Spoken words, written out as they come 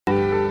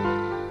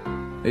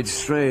It's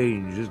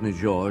strange, isn't it,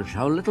 George,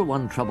 how little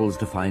one troubles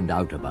to find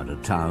out about a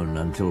town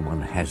until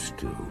one has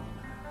to.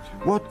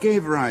 What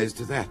gave rise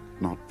to that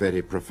not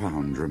very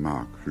profound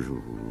remark,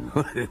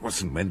 Jules? It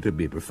wasn't meant to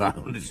be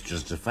profound, it's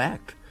just a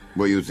fact.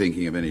 Were you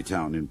thinking of any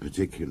town in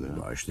particular?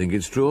 I should think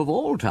it's true of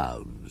all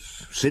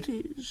towns,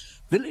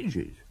 cities,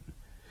 villages.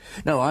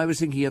 No, I was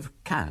thinking of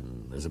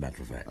Cannes, as a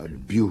matter of fact. A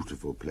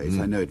beautiful place.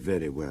 I know it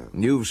very well.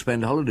 You've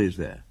spent holidays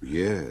there?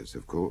 Yes,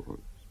 of course.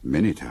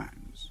 Many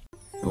times.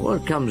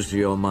 What comes to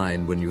your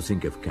mind when you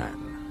think of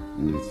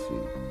Cannes? Let's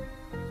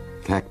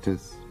see.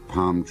 Cactus,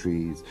 palm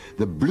trees.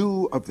 The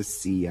blue of the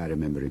sea, I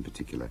remember in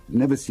particular.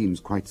 Never seems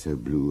quite so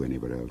blue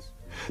anywhere else.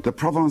 The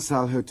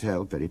Provençal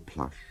Hotel, very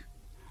plush.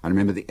 I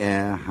remember the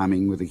air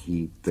humming with the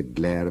heat, the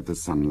glare of the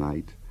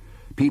sunlight.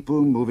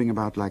 People moving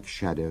about like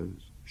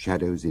shadows.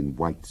 Shadows in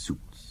white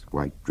suits,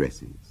 white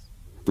dresses,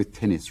 with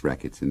tennis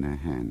rackets in their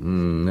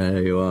hands.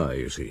 There you are,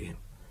 you see.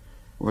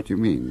 What do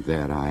you mean,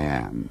 there I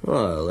am?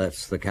 Well,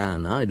 that's the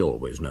Cannes I'd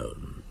always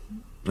known.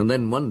 And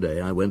then one day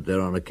I went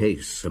there on a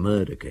case, a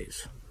murder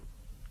case.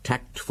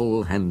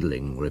 Tactful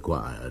handling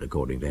required,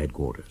 according to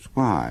headquarters.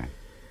 Why?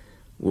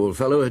 Well, the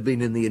fellow had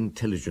been in the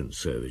intelligence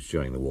service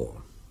during the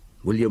war.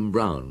 William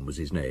Brown was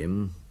his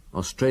name,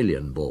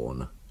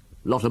 Australian-born.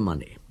 Lot of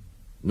money.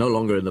 No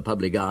longer in the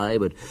public eye,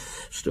 but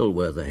still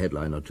worth a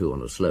headline or two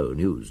on a slow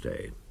news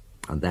day.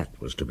 And that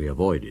was to be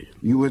avoided.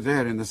 You were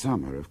there in the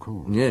summer, of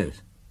course.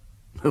 Yes.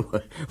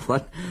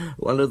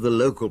 One of the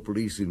local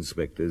police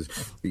inspectors,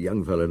 a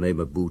young fellow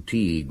named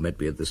Boutique, met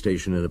me at the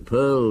station in a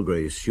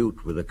pearl-grey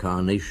suit with a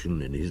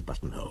carnation in his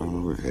buttonhole.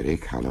 Oh, very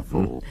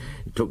colourful.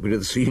 He took me to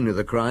the scene of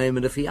the crime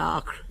in a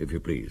fiacre, if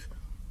you please.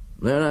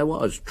 There I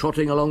was,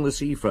 trotting along the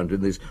seafront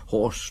in this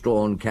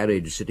horse-drawn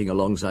carriage, sitting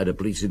alongside a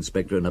police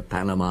inspector in a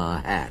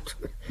Panama hat.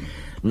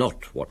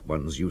 Not what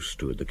one's used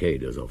to at the Quai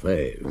des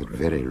Orfèvres. But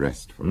very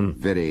restful,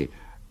 very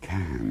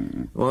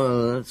Cannes.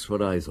 Well, that's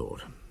what I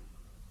thought.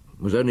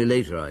 It was only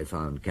later I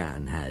found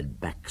Cannes had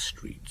back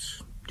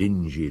streets,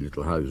 dingy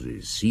little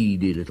houses,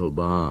 seedy little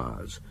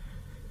bars.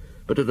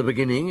 But at the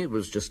beginning it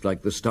was just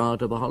like the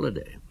start of a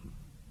holiday.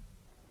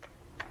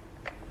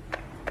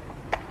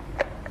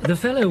 The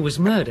fellow was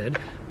murdered,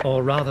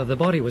 or rather the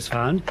body was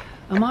found,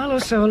 a mile or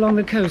so along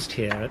the coast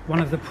here, at one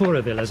of the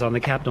poorer villas on the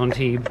Cap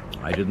d'Antibes.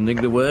 I didn't think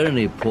there were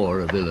any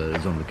poorer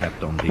villas on the Cap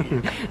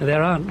d'Antibes.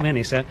 There aren't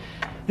many, sir.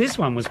 This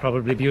one was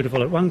probably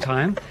beautiful at one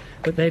time,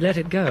 but they let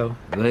it go.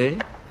 They?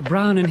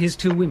 Brown and his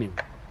 2 women.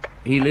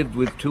 He lived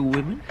with 2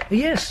 women?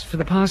 Yes, for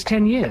the past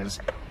 10 years.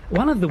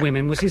 One of the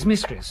women was his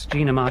mistress,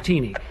 Gina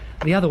Martini.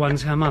 The other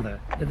one's her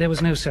mother. There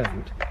was no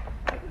servant.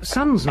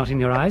 Sun's not in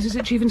your eyes, is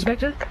it, Chief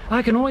Inspector?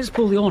 I can always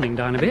pull the awning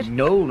down a bit.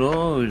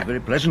 No, it's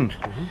very pleasant.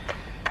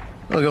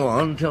 Well, go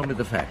on, tell me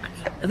the facts.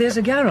 There's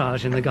a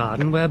garage in the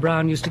garden where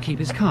Brown used to keep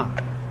his car.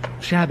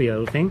 Shabby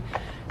old thing.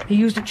 He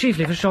used it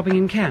chiefly for shopping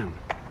in Cannes.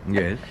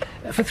 Yes?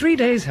 For 3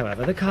 days,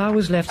 however, the car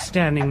was left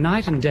standing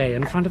night and day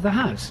in front of the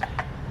house.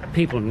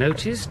 People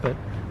noticed, but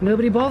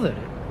nobody bothered.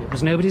 It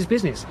was nobody's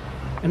business.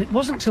 And it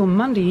wasn't till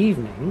Monday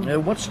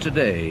evening... What's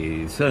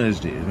today?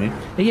 Thursday, isn't it?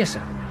 Yes,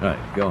 sir.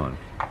 Right, go on.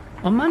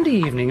 On Monday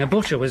evening, a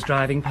butcher was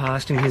driving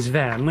past in his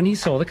van when he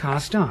saw the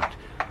car start.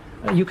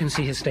 You can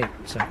see his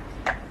statement, sir.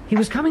 He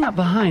was coming up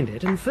behind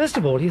it, and first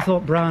of all he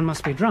thought Brown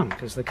must be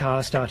drunk as the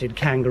car started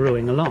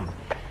kangarooing along.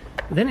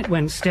 Then it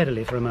went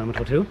steadily for a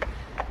moment or two,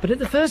 but at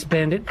the first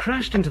bend it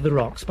crashed into the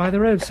rocks by the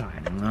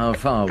roadside. How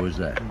far was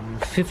that?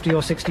 50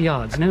 or 60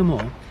 yards, no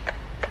more.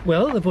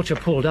 Well, the butcher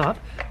pulled up,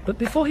 but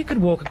before he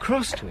could walk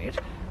across to it,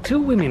 2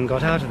 women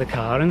got out of the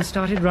car and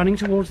started running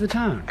towards the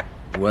town.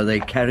 Were they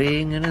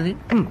carrying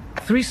anything?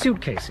 3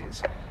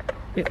 suitcases.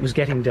 It was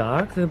getting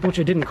dark. The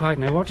butcher didn't quite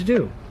know what to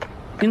do.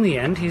 In the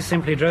end, he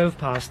simply drove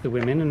past the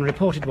women and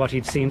reported what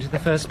he'd seen to the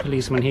first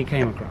policeman he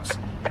came across.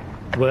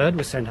 Word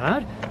was sent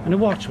out, and a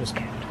watch was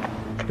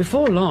kept.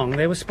 Before long,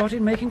 they were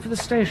spotted making for the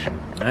station.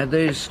 Had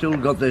they still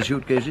got their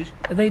suitcases?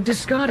 They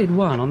discarded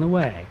one on the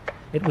way.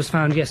 It was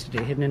found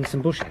yesterday, hidden in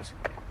some bushes.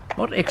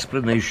 What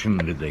explanation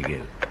did they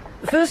give?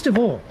 First of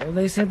all,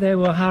 they said they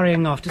were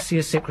hurrying off to see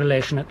a sick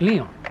relation at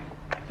Lyon.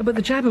 But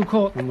the chap who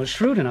caught them was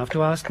shrewd enough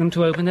to ask them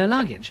to open their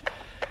luggage.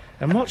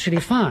 And what should he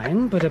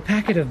find but a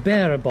packet of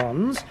bearer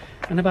bonds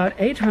and about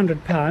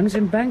 £800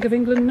 in Bank of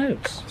England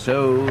notes?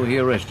 So he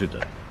arrested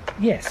them?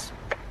 Yes.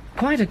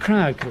 Quite a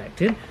crowd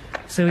collected,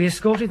 so he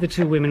escorted the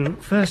 2 women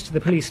first to the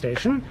police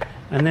station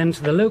and then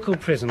to the local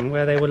prison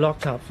where they were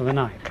locked up for the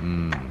night.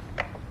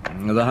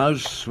 The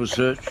house was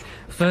searched?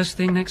 First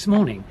thing next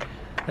morning.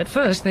 At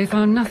first they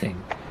found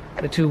nothing.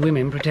 The 2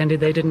 women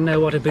pretended they didn't know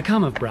what had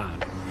become of Brown.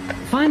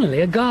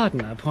 Finally, a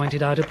gardener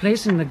pointed out a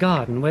place in the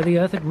garden where the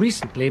earth had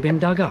recently been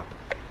dug up.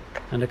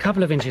 And a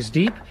couple of inches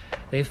deep,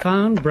 they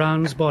found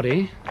Brown's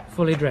body,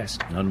 fully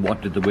dressed. And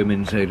what did the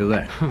women say to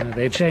that?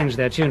 They changed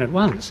their tune at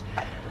once.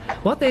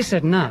 What they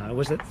said now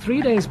was that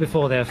 3 days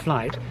before their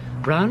flight,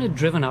 Brown had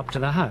driven up to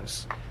the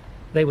house.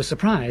 They were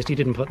surprised he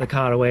didn't put the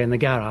car away in the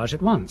garage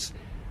at once.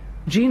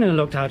 Gina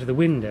looked out of the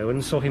window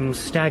and saw him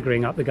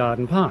staggering up the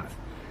garden path.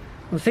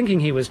 Well,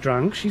 thinking he was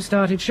drunk, she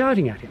started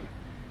shouting at him.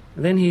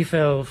 Then he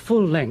fell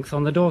full length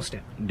on the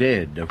doorstep.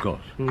 Dead, of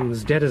course.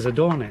 As dead as a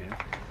doornail.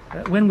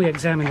 When we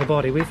examined the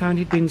body, we found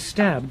he'd been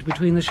stabbed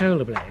between the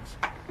shoulder blades.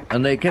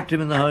 And they kept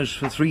him in the house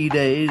for 3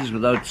 days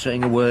without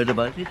saying a word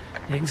about it?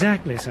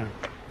 Exactly, sir.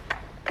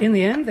 In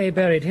the end, they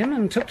buried him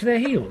and took to their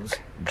heels.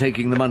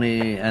 Taking the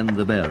money and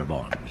the bearer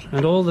bonds.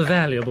 And all the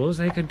valuables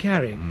they could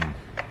carry.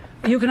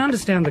 You can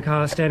understand the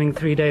car standing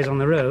 3 days on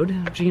the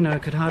road. Gina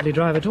could hardly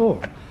drive at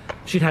all.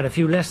 She'd had a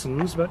few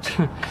lessons, but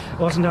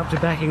wasn't up to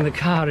backing the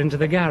car into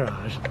the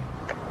garage.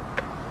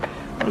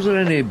 Was there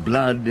any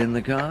blood in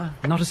the car?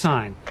 Not a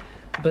sign.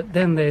 But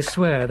then they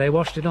swear they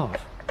washed it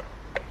off.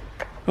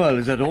 Well,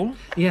 is that all?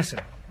 Yes, sir.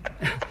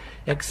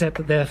 Except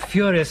that they're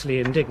furiously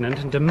indignant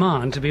and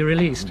demand to be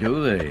released.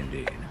 Do they,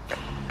 indeed?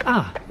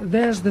 Ah,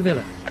 there's the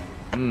villa.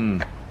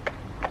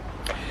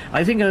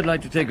 I think I'd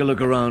like to take a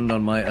look around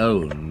on my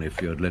own,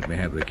 if you'd let me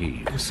have the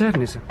keys.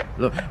 Certainly, sir.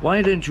 Look,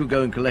 why don't you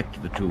go and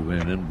collect the 2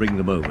 men and bring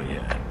them over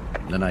here?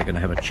 Then I can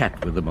have a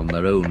chat with them on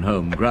their own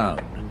home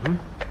ground.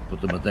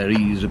 Put them at their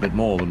ease a bit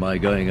more than my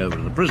going over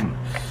to the prison.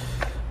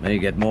 May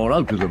get more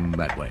out of them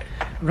that way.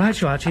 Right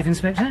you are, Chief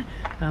Inspector.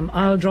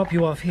 I'll drop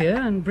you off here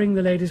and bring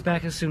the ladies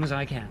back as soon as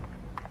I can.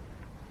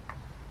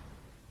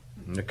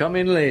 Come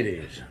in,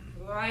 ladies.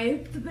 I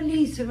hope the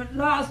police have at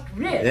last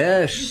read.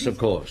 Yes, of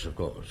course, of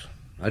course.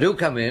 Now do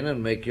come in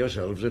and make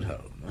yourselves at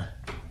home.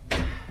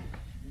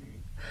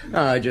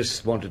 I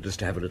just wanted us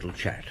to have a little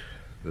chat,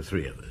 the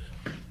 3 of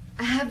us.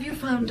 Have you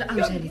found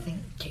out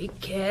anything? Take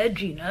care,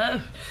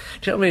 Gina.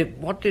 Tell me,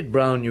 what did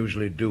Brown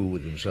usually do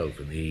with himself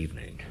in the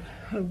evening?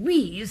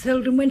 We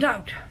seldom went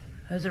out.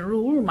 As a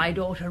rule, my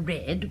daughter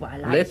read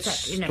while I Let's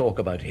sat in talk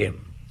about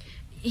him.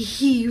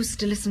 He used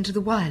to listen to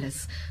the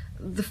wireless.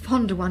 The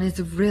fonder one is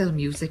of real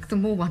music, the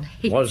more one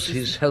hates Was it.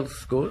 his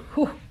health good?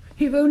 Oh,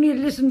 if only he'd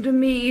listened to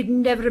me, he'd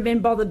never have been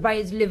bothered by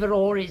his liver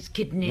or his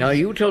kidneys. Now,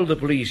 you told the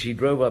police he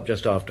drove up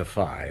just after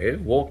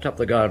 5, walked up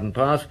the garden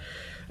path,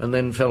 and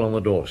then fell on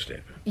the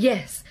doorstep.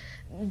 Yes,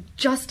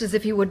 just as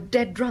if he were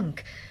dead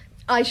drunk.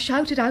 I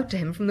shouted out to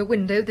him from the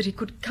window that he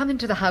could come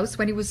into the house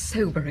when he was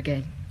sober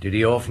again. Did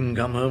he often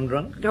come home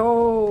drunk?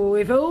 Oh,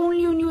 if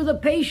only you knew the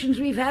patience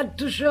we've had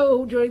to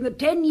show during the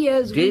 10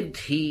 years Did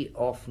he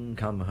often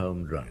come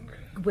home drunk?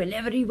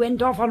 Whenever he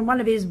went off on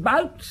one of his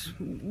bouts,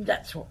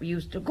 that's what we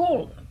used to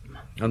call them.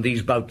 And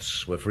these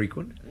bouts were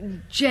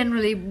frequent?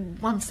 Generally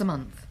once a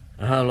month.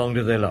 How long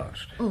did they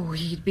last? Oh,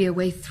 he'd be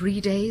away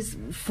 3 days,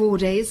 4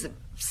 days,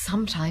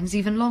 sometimes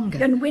even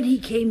longer. And when he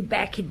came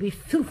back, he'd be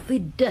filthy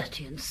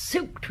dirty and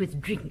soaked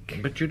with drink.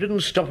 But you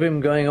didn't stop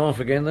him going off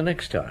again the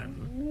next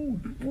time.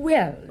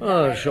 Well...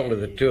 Oh, surely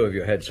the 2 of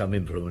you had some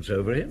influence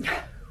over him.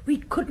 We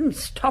couldn't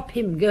stop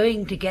him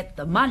going to get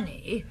the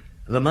money.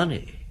 The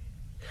money?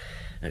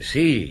 I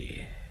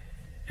see.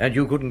 And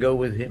you couldn't go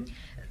with him?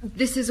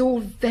 This is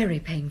all very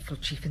painful,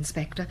 Chief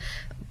Inspector,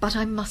 but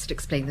I must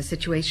explain the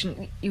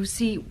situation. You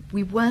see,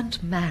 we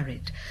weren't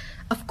married.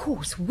 Of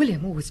course,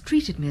 William always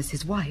treated me as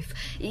his wife,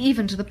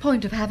 even to the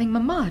point of having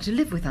Mamma to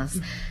live with us.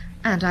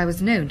 And I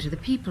was known to the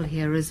people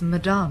here as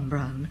Madame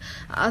Brown.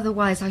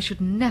 Otherwise, I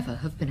should never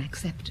have been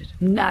accepted.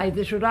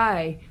 Neither should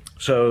I.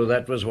 So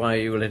that was why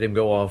you let him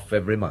go off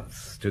every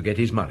month, to get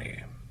his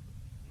money.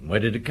 Where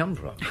did it come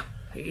from?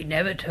 He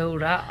never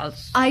told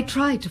us. I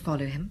tried to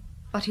follow him,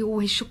 but he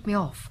always shook me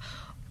off.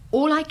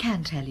 All I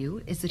can tell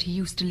you is that he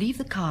used to leave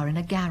the car in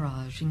a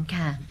garage in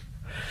Cannes.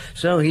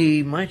 So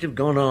he might have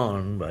gone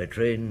on by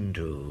train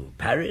to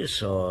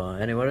Paris or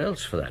anywhere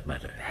else for that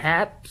matter.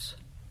 Perhaps.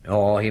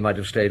 Or he might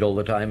have stayed all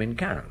the time in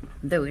Cannes.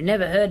 Though we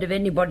never heard of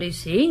anybody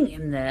seeing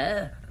him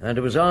there. And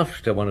it was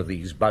after one of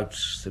these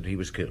bouts that he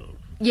was killed.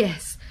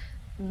 Yes.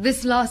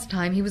 This last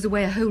time he was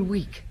away a whole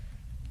week.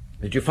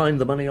 Did you find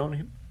the money on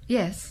him?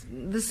 Yes,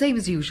 the same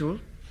as usual.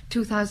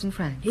 2,000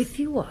 francs. If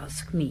you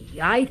ask me,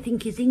 I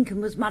think his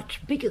income was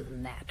much bigger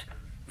than that.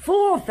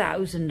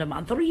 4,000 a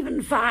month, or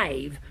even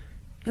 5.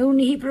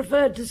 Only he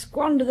preferred to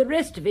squander the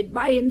rest of it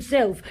by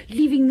himself,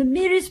 leaving the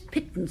merest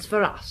pittance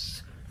for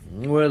us.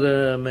 Were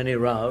there many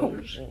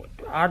rows? Oh,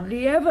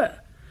 hardly ever.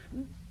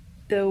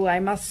 Though I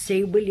must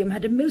say William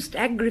had a most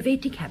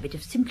aggravating habit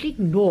of simply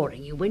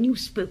ignoring you when you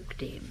spoke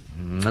to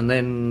him. And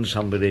then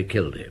somebody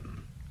killed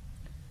him.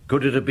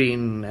 Could it have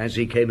been as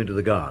he came into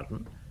the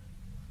garden?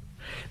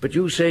 But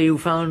you say you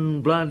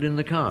found blood in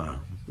the car.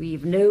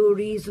 We've no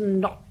reason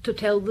not to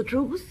tell the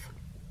truth.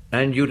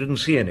 And you didn't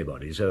see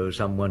anybody, so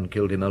someone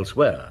killed him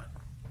elsewhere.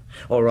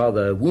 Or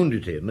rather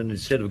wounded him, and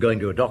instead of going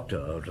to a doctor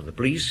or to the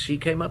police, he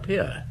came up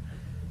here.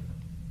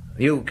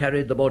 You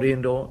carried the body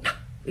indoors?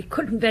 We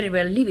couldn't very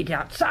well leave it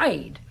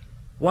outside.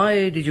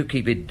 Why did you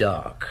keep it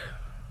dark?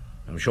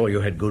 I'm sure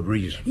you had good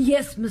reasons.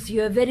 Yes,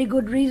 monsieur, very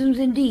good reasons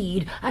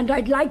indeed, and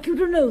I'd like you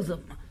to know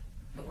them.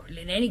 Well,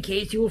 in any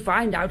case, you'll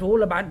find out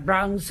all about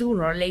Brown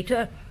sooner or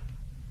later.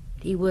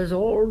 He was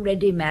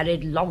already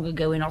married long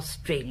ago in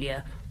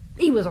Australia.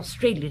 He was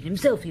Australian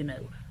himself, you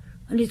know,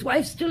 and his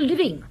wife's still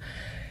living.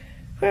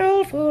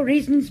 Well, for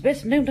reasons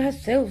best known to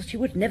herself, she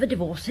would never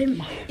divorce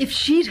him. If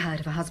she'd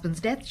heard of her husband's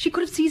death, she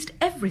could have seized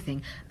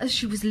everything, as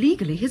she was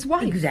legally his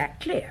wife.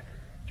 Exactly.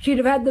 She'd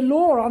have had the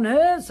law on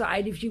her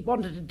side if she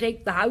wanted to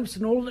take the house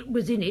and all that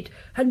was in it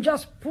and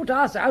just put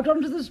us out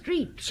onto the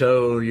street.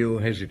 So you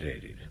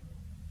hesitated.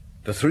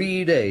 For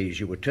 3 days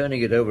you were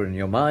turning it over in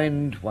your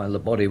mind while the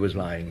body was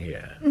lying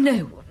here.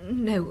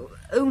 No,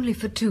 only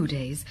for 2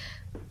 days.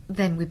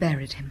 Then we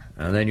buried him.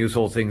 And then you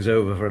thought things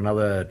over for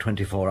another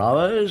 24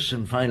 hours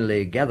and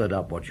finally gathered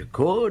up what you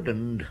could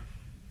and...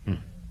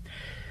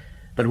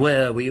 But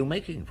where were you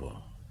making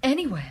for?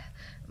 Anywhere.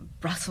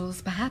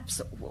 Brussels, perhaps,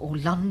 or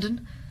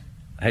London.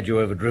 Had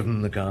you ever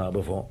driven the car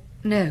before?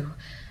 No,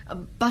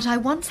 but I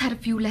once had a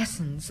few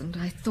lessons, and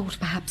I thought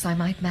perhaps I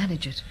might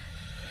manage it.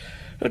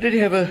 Did he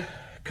have a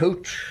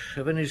coat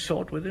of any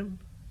sort with him?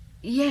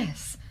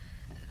 Yes.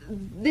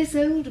 This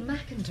old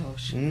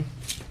Macintosh.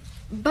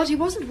 But he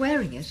wasn't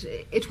wearing it.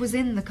 It was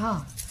in the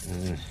car.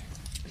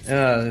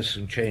 There's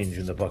some change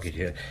in the pocket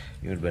here.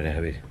 You'd better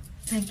have it.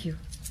 Thank you.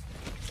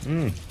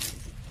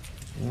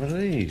 What are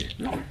these?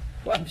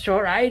 Well, I'm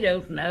sure I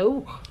don't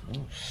know.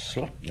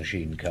 Slot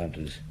machine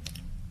counters.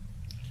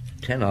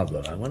 10 of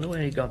them. I wonder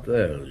where he got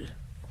those.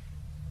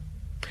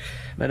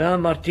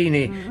 Madame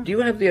Martini, do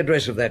you have the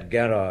address of that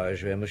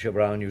garage where Monsieur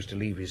Brown used to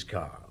leave his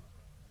car?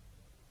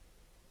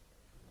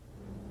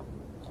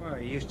 Well,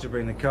 he used to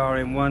bring the car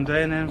in one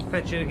day and then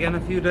fetch it again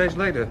a few days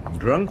later.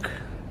 Drunk?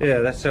 Yeah,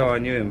 that's how I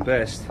knew him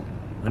best.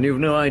 And you've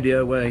no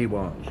idea where he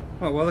was?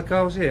 What, while the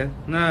car was here?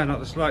 No, not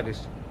the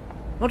slightest.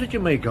 What did you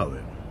make of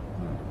him?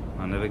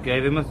 I never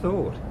gave him a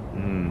thought.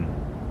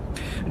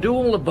 Do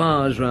all the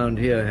bars round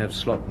here have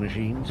slot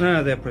machines?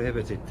 No, they're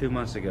prohibited 2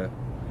 months ago.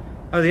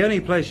 Oh, the only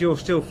place you'll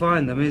still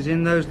find them is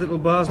in those little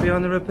bars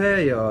behind the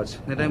repair yards.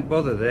 They don't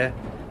bother there,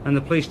 and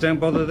the police don't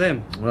bother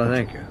them. Well,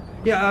 thank you.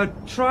 Yeah,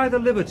 try the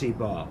Liberty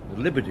Bar.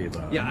 The Liberty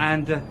Bar? Yeah,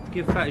 and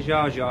give Fat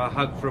Jar Jar a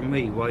hug from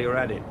me while you're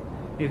at it.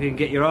 If you can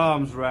get your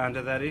arms round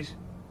her, that is.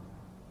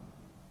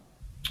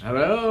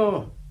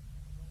 Hello?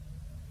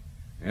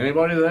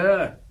 Anybody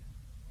there?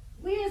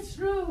 We're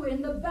through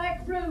in the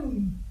back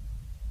room.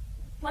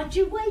 What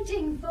you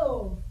waiting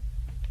for?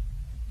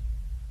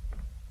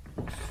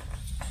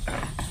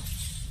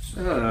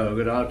 Oh,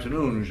 good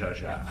afternoon,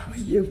 Sasha.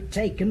 You've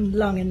taken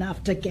long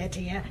enough to get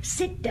here.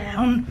 Sit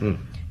down.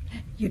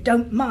 You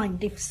don't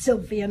mind if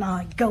Sylvie and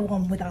I go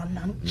on with our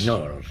lunch?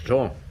 No, not at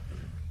all.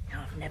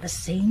 I've never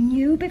seen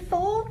you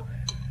before.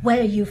 Where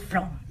are you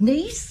from?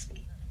 Nice?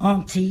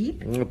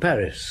 Antibes?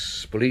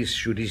 Paris, police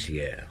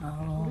judiciaire.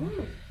 Oh,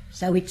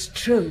 so it's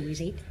true,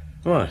 is it?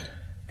 What?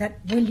 That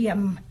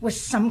William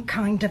was some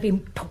kind of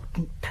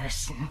important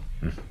person.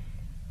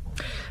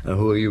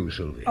 Who are you,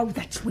 Sylvie? Oh,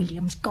 that's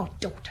William's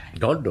goddaughter.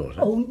 Goddaughter?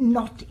 Oh,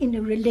 not in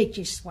a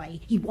religious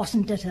way. He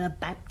wasn't at her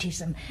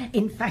baptism.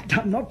 In fact,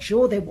 I'm not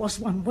sure there was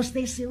one. Was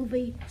there,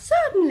 Sylvie?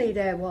 Certainly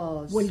there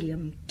was.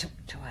 William took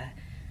to her.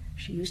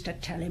 She used to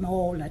tell him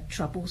all her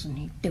troubles, and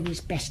he'd do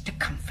his best to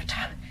comfort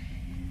her.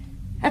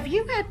 Have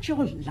you had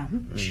your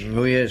lunch?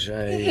 Oh, yes,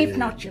 If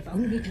not, you've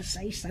only to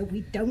say so.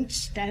 We don't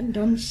stand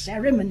on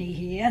ceremony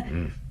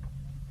here.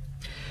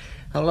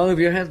 How long have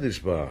you had this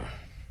bar?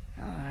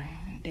 I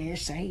dare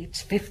say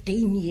it's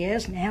 15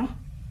 years now.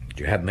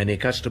 Do you have many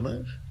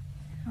customers?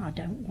 I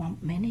don't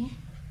want many.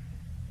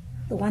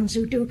 The ones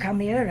who do come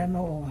here are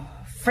more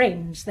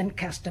friends than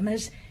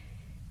customers.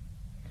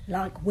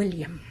 Like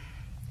William.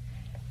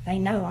 They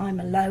know I'm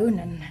alone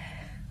and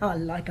I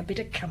like a bit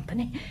of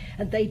company,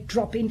 and they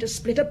drop in to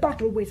split a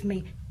bottle with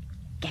me.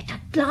 Get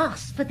a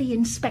glass for the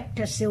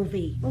inspector,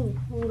 Sylvie. Oh,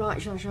 all right,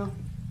 Shasha.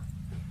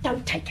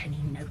 Don't take any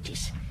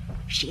notice.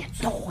 She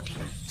adored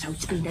him, so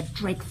it's been a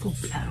dreadful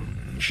blow.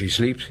 She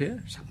sleeps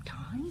here?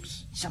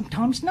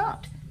 Sometimes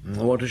not.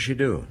 What does she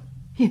do?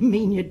 You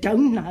mean you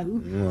don't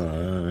know?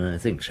 Well, I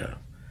think so.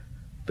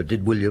 But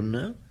did William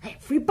know?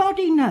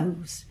 Everybody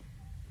knows.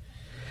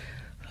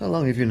 How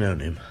long have you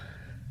known him?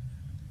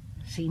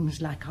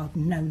 Seems like I've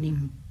known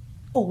him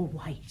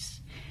always.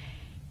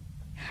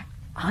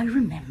 I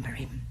remember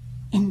him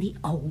in the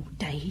old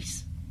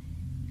days.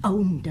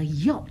 Owned a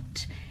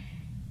yacht.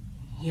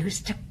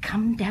 Used to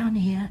come down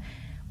here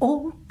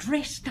all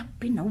dressed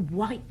up in a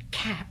white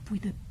cap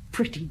with a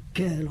pretty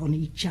girl on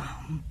each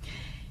arm.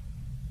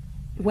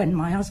 When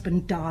my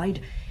husband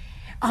died,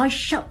 I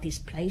shut this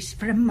place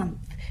for a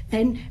month.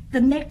 Then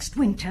the next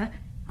winter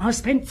I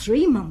spent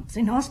 3 months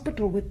in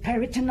hospital with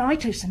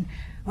peritonitis, and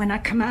when I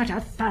come out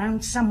I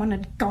found someone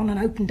had gone and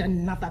opened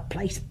another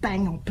place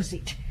bang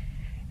opposite.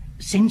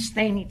 Since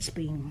then it's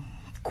been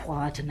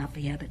quiet enough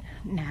here, but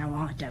now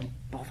I don't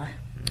bother.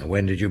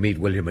 When did you meet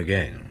William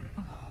again?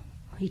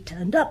 He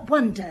turned up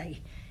one day,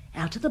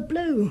 out of the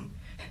blue.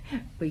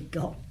 We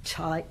got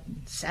tight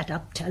and sat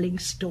up telling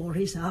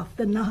stories half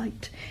the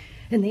night.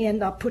 In the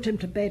end I put him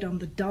to bed on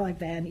the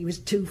divan. He was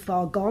too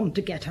far gone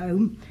to get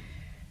home.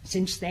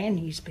 Since then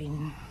he's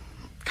been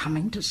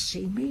coming to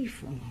see me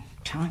from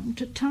time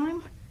to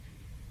time.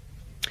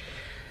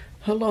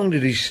 How long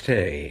did he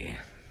stay?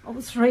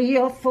 3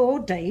 or 4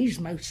 days,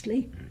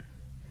 mostly.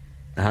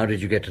 How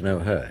did you get to know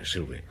her,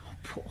 Sylvie?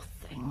 Poor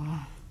thing.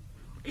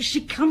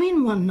 She come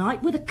in one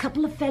night with a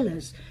couple of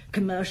fellas,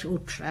 commercial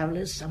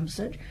travellers, some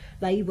such.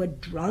 They were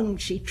drunk.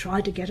 She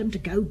tried to get 'em to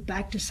go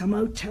back to some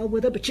hotel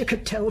with her, but you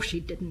could tell she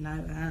didn't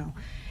know how.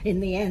 In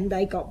the end,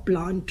 they got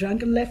blind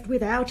drunk and left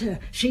without her.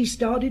 She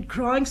started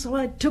crying, so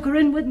I took her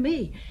in with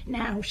me.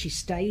 Now she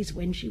stays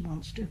when she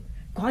wants to.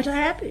 Quite a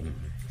habit.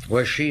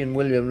 Was she and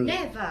William...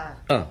 Never.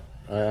 Oh,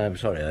 I'm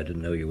sorry, I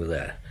didn't know you were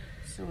there.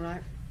 It's all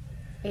right.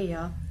 Here you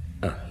are.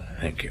 Oh,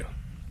 thank you.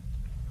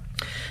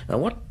 Now,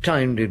 what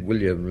time did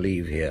William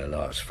leave here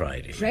last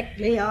Friday?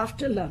 Directly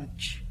after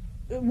lunch.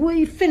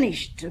 We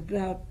finished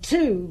about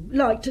 2,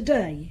 like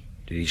today.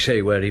 Did he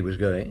say where he was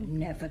going?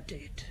 Never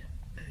did.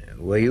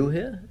 Were you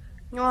here?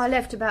 Oh, I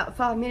left about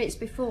 5 minutes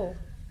before.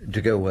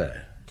 To go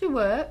where? To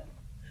work.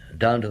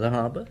 Down to the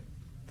harbour?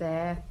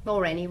 There,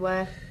 or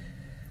anywhere.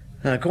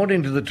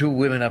 According to the 2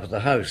 women up at the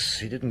house,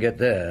 he didn't get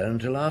there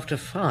until after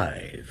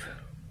 5.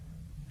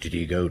 Did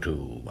he go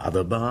to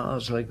other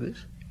bars like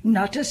this?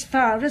 Not as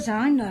far as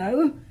I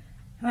know.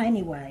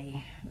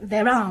 Anyway,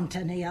 there aren't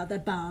any other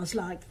bars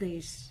like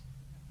this.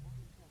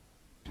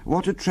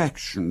 What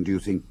attraction do you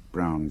think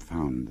Brown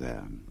found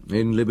there?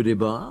 In Liberty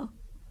Bar?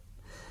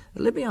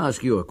 Let me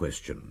ask you a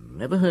question.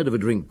 Ever heard of a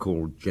drink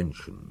called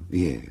gentian?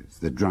 Yes,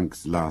 the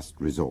drunk's last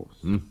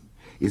resource.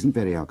 Isn't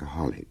very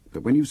alcoholic,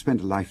 but when you've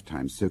spent a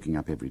lifetime soaking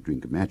up every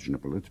drink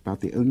imaginable, it's about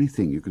the only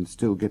thing you can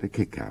still get a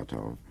kick out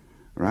of,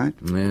 right?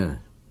 Yeah.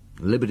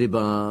 Liberty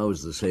Bar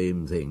was the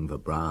same thing for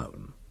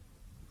Brown.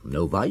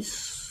 No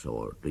vice,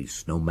 or at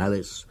least no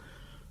malice.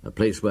 A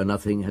place where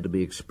nothing had to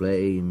be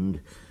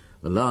explained.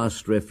 The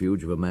last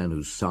refuge of a man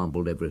who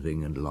sampled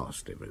everything and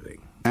lost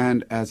everything.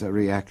 And as a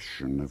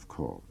reaction, of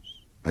course,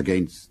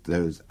 against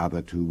those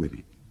other 2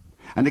 women.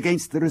 And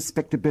against the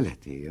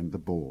respectability and the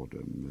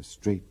boredom, the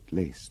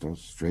straight-laced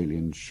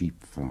Australian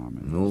sheep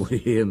farmers. Oh,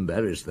 he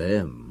embarrassed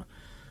them.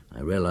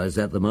 I realized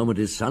that the moment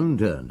his son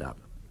turned up.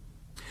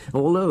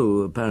 Although,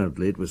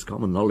 apparently, it was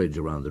common knowledge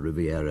around the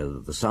Riviera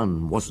that the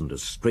son wasn't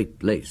as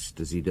straight-laced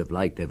as he'd have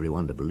liked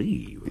everyone to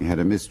believe. He had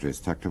a mistress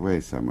tucked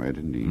away somewhere,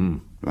 didn't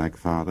he? Like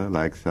father,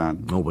 like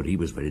son. Oh, but he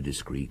was very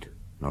discreet,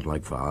 not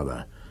like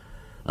father.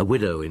 A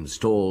widow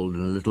installed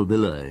in a little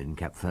villa in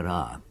Cap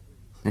Ferrat.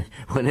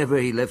 Whenever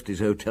he left his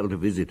hotel to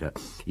visit her,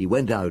 he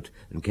went out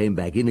and came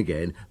back in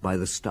again by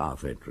the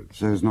staff entrance.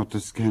 So as not to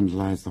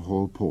scandalize the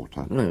hall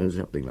porter.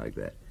 Something like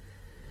that.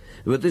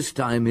 But this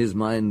time his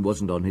mind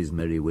wasn't on his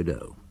merry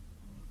widow.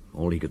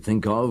 All he could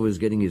think of was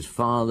getting his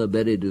father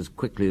buried as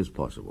quickly as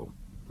possible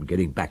and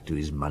getting back to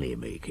his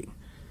money-making.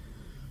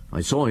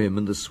 I saw him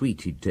in the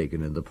suite he'd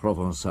taken in the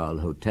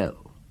Provençal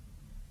Hotel.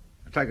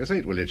 Take a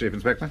seat, will you, Chief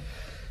Inspector?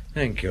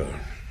 Thank you.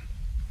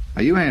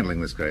 Are you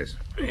handling this case?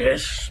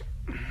 Yes.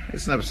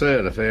 It's an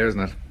absurd affair,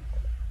 isn't it?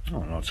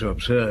 Oh, not so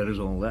absurd as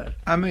all that.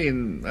 I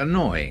mean,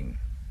 annoying.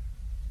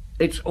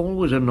 It's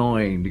always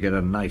annoying to get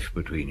a knife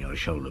between your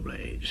shoulder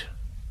blades.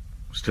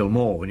 Still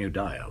more when you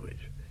die of it.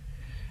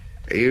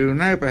 You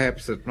know,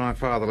 perhaps, that my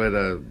father led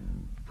a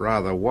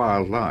rather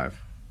wild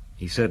life.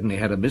 He certainly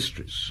had a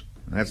mistress.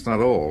 That's not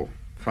all.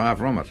 Far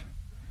from it.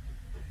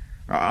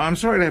 I'm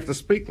sorry to have to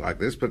speak like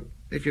this, but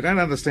if you don't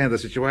understand the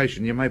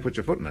situation, you may put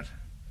your foot in it.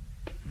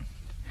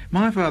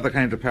 My father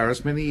came to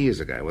Paris many years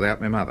ago without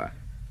my mother.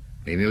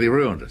 He nearly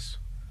ruined us.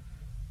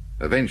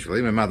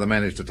 Eventually, my mother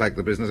managed to take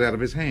the business out of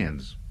his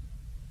hands.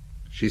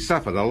 She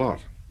suffered a lot.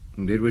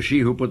 And it was she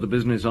who put the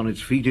business on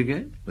its feet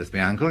again? With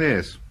my uncle,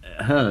 yes.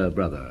 Her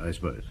brother, I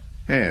suppose.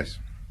 Yes.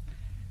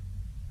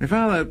 My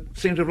father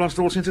seemed to have lost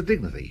all sense of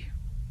dignity.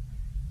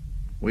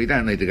 We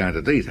don't need to go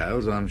into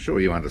details, I'm sure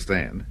you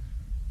understand.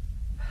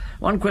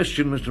 One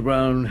question, Mr.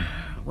 Brown.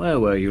 Where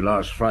were you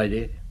last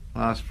Friday?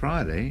 Last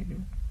Friday?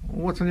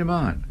 What's on your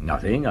mind?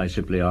 Nothing. I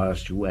simply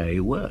asked you where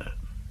you were.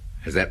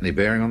 Has that any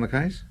bearing on the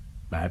case?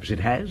 Perhaps it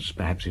has,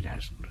 perhaps it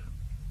hasn't.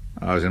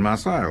 I was in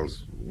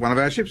Marseilles. One of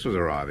our ships was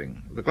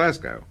arriving, the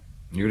Glasgow.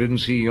 You didn't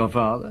see your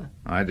father?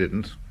 I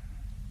didn't.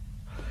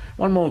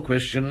 One more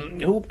question.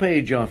 Who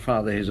paid your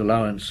father his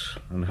allowance,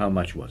 and how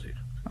much was it?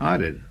 I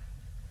did.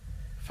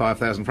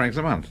 5,000 francs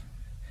a month.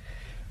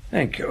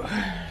 Thank you.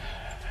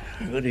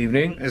 Good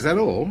evening. Is that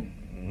all?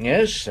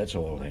 Yes, that's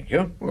all, thank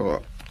you.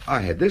 Well, I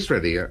had this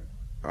ready.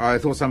 I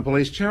thought some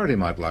police charity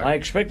might like... I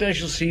expect I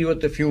shall see you at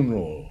the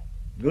funeral.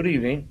 Good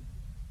evening.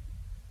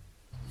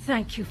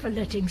 Thank you for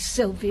letting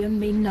Sylvie and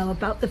me know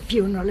about the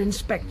funeral,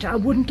 Inspector. I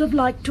wouldn't have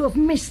liked to have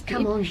missed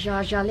Come it. on,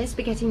 Zsa, let's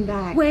be getting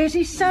back. Where's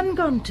his son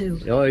gone to?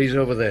 Oh, he's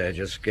over there,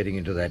 just getting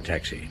into that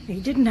taxi.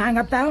 He didn't hang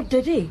about,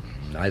 did he?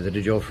 Neither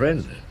did your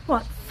friend.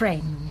 What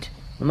friend?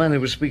 The man who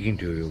was speaking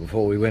to you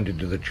before we went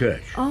into the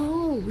church.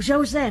 Oh,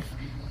 Joseph.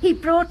 He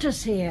brought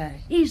us here.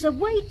 He's a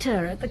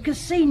waiter at the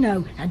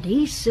casino, and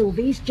he's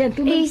Sylvie's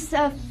gentleman. He's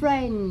a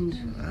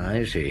friend.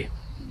 I see.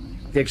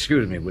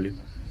 Excuse me, will you?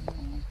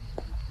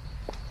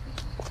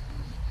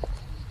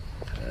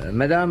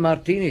 Madame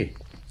Martini.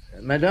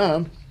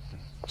 Madame?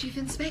 Chief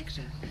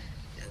Inspector,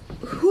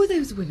 who are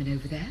those women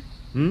over there?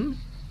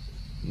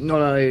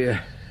 Well, I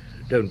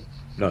don't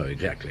know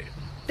exactly.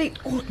 They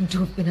oughtn't to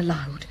have been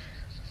allowed.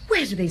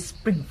 Where do they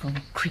spring from,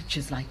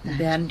 creatures like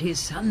that? And his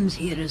son's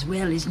here as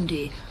well, isn't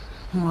he?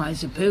 Oh, I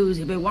suppose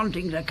he'll be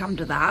wanting to come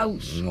to the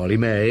house. Well, he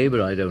may,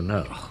 but I don't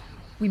know.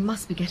 We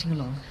must be getting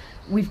along.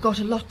 We've got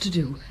a lot to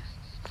do.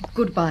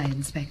 Goodbye,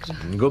 Inspector.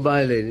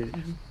 Goodbye, ladies.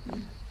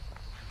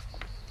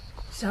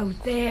 So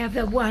they're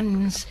the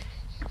ones.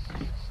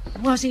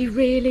 Was he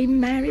really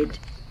married?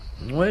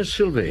 Where's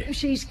Sylvie?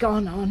 She's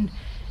gone on.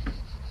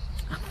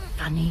 A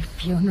funny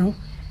funeral.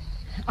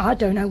 I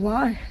don't know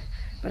why,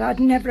 but I'd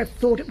never have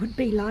thought it would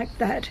be like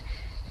that.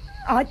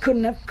 I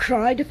couldn't have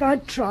cried if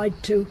I'd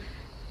tried to.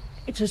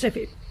 It's as if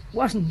it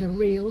wasn't a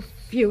real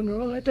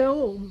funeral at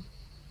all.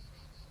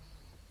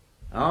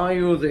 Are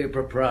you the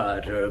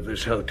proprietor of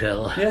this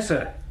hotel? Yes,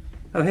 sir.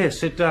 Oh, here,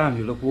 sit down.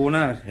 You look worn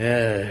out.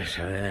 Yes,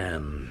 I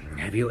am.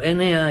 Have you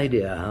any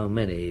idea how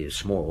many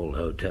small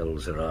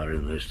hotels there are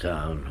in this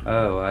town?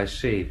 Oh, I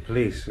see.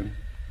 Police.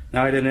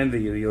 Now, I don't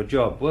envy you your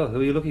job. Well,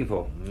 who are you looking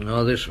for?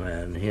 Oh, this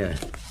man here.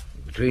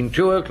 Between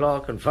 2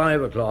 o'clock and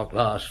 5 o'clock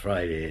last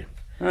Friday.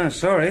 Oh,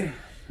 sorry.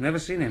 Never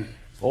seen him.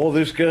 Or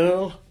this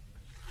girl?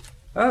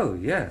 Oh,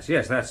 yes,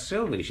 that's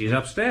Sylvie. She's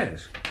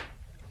upstairs.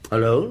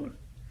 Alone?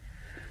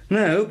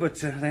 No, but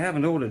they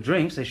haven't ordered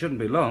drinks. They shouldn't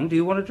be long. Do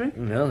you want a drink?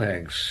 No,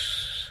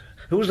 thanks.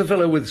 Who's the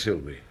fellow with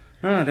Sylvie?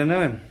 Oh, I don't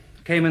know him.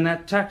 Came in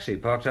that taxi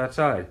parked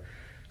outside.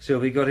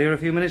 Sylvie got here a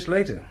few minutes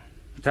later.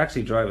 The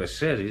taxi driver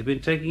said he's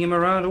been taking him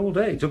around all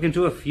day. Took him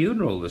to a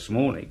funeral this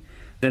morning.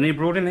 Then he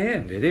brought him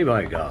here. Did he,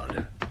 my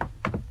God?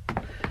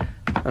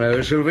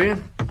 Hello,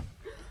 Sylvie.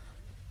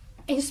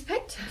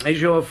 Inspector? Is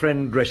your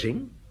friend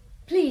dressing?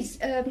 Please,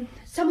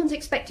 someone's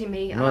expecting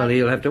me. Well,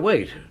 he'll have to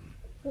wait.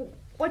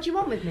 What do you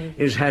want with me?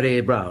 Is Harry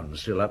Brown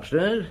still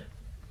upstairs?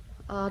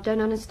 I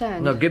don't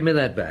understand. No, give me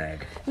that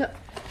bag. No.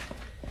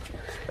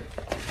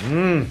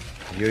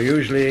 You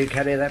usually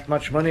carry that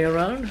much money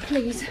around?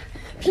 Please.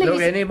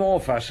 Look, any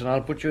more fuss and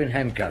I'll put you in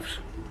handcuffs.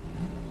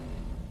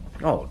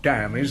 Oh,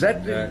 damn, is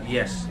that...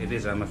 Yes, it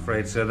is, I'm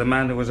afraid, sir. The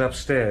man who was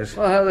upstairs.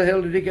 Well, how the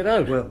hell did he get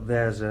out? Well,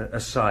 there's a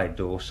side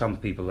door. Some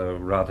people are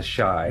rather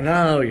shy.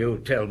 Now you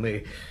tell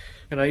me.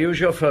 Can I use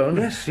your phone?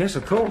 Yes,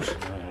 of course.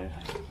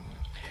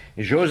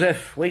 Is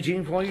Joseph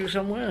waiting for you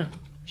somewhere?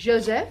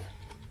 Joseph?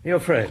 Your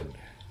friend?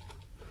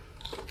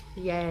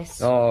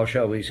 Yes. Or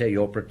shall we say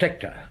your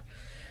protector?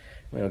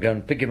 We'll go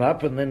and pick him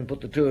up and then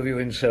put the two of you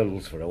in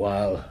cells for a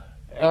while.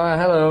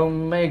 Hello,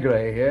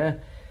 Maigret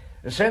here.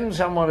 Send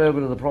someone over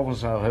to the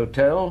Provençal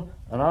Hotel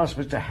and ask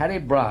Mr. Harry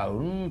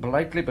Brown,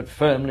 politely but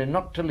firmly,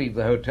 not to leave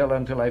the hotel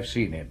until I've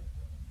seen him.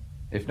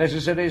 If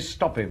necessary,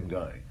 stop him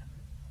going.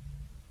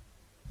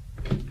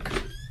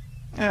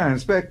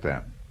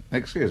 Inspector.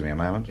 Excuse me a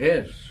moment.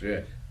 Yes.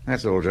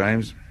 That's all,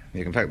 James.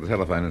 You can take the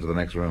telephone into the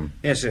next room.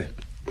 Yes, sir.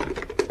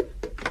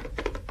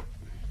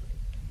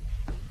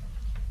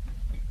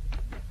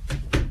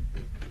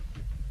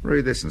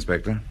 Read this,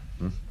 Inspector.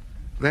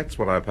 That's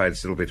what I paid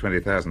Sylvie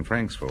 20,000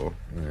 francs for.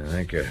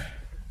 Thank you.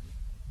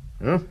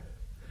 Huh?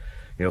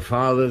 Your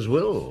father's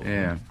will?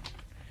 Yeah.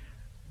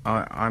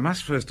 I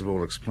must first of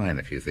all explain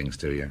a few things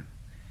to you.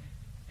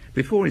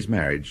 Before his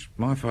marriage,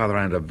 my father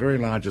owned a very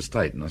large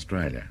estate in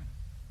Australia.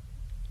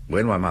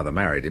 When my mother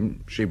married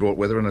him, she brought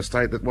with her an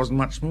estate that wasn't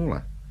much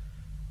smaller.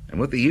 And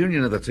with the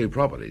union of the two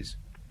properties,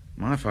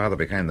 my father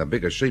became the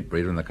biggest sheep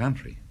breeder in the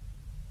country.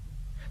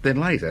 Then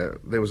later,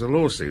 there was a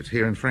lawsuit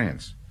here in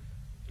France,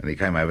 and he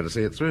came over to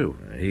see it through.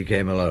 He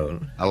came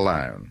alone?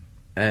 Alone.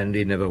 And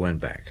he never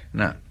went back?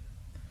 No.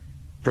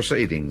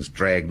 Proceedings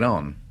dragged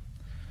on.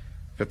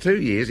 For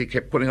 2 years, he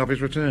kept putting off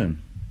his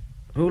return.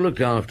 Who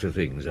looked after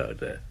things out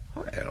there?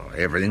 Well,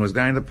 everything was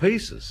going to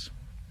pieces.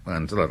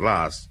 Until at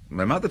last,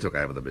 my mother took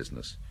over the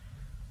business.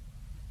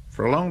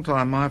 For a long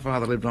time, my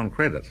father lived on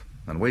credit,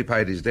 and we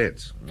paid his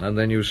debts. And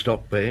then you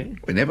stopped paying?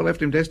 We never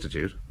left him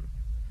destitute.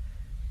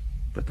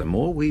 But the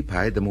more we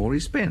paid, the more he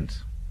spent.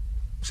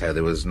 So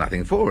there was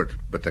nothing for it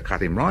but to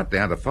cut him right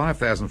down to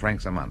 5,000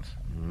 francs a month.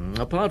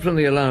 Apart from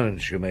the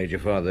allowance you made your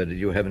father, did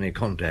you have any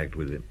contact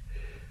with him?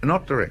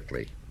 Not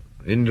directly.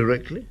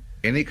 Indirectly?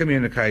 Any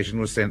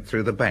communication was sent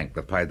through the bank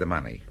that paid the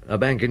money. A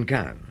bank in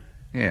Cannes?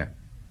 Yeah.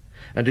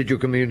 And did you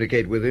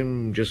communicate with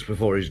him just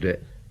before his death?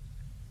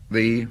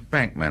 The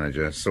bank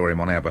manager saw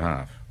him on our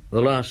behalf.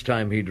 The last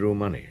time he drew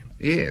money?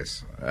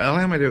 Yes.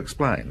 Allow me to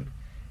explain.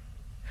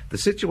 The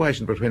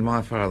situation between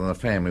my father and the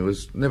family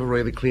was never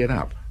really cleared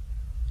up.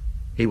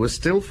 He was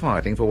still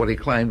fighting for what he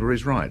claimed were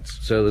his rights.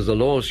 So there's a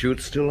lawsuit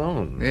still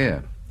on?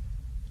 Yeah.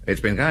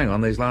 It's been going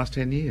on these last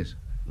 10 years.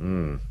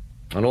 And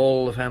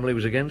all the family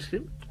was against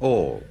him?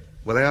 All,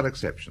 without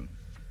exception.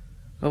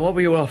 Well, what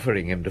were you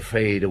offering him to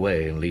fade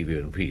away and leave you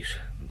in peace?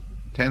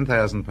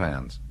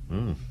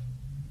 £10,000.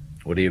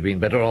 Would he have been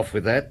better off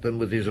with that than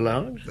with his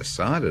allowance?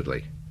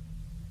 Decidedly.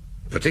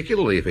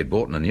 Particularly if he'd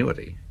bought an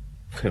annuity.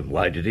 Then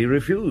why did he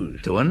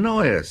refuse? To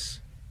annoy us.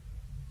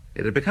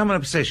 It had become an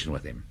obsession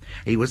with him.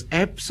 He was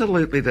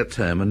absolutely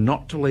determined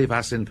not to leave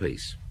us in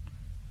peace.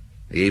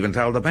 He even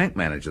told the bank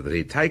manager that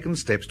he'd taken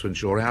steps to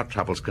ensure our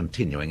troubles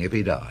continuing if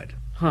he died.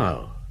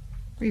 How?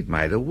 He'd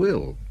made a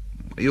will.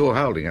 You're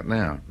holding it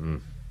now.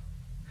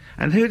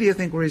 And who do you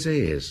think were his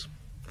heirs?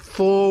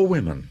 4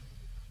 women.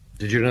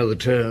 Did you know the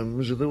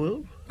terms of the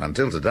will?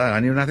 Until today,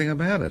 I knew nothing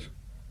about it.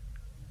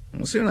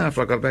 Well, soon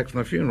after I got back from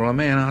the funeral, a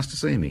man asked to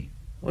see me.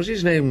 Was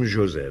his name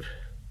Joseph?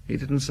 He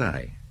didn't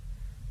say.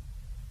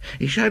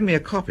 He showed me a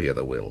copy of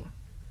the will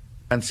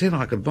and said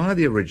I could buy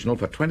the original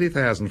for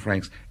 20,000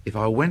 francs if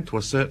I went to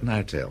a certain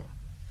hotel.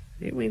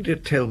 You mean to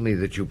tell me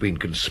that you've been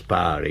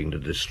conspiring to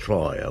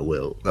destroy a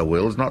will? The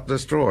will's not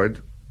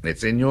destroyed.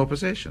 It's in your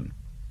possession.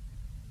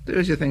 Do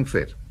as you think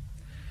fit.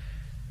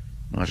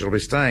 I shall be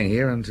staying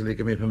here until you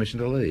give me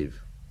permission to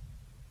leave.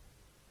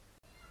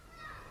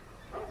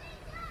 Who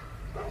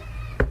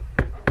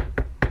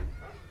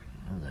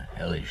the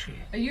hell is she?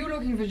 Are you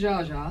looking for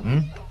Jar Jar?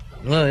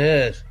 Oh,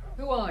 yes.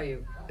 Who are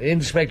you?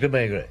 Inspector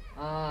Maigret.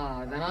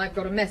 Ah, then I've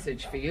got a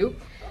message for you.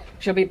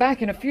 She'll be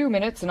back in a few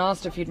minutes and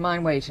asked if you'd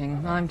mind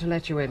waiting. I'm to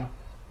let you in.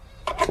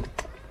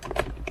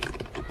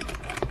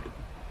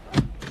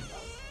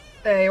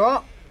 There you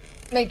are.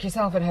 Make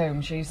yourself at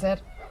home, she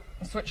said.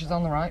 The switch is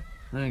on the right.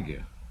 Thank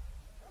you.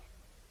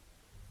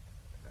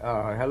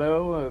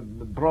 Hello,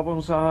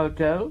 Provençal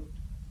Hotel?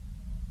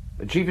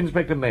 Chief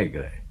Inspector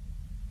Maigret.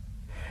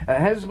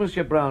 Has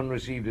Monsieur Brown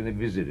received any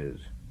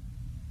visitors?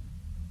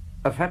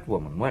 A fat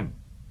woman, when?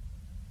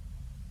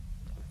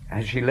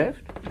 Has she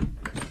left?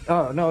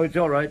 Oh, no, it's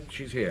all right.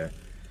 She's here.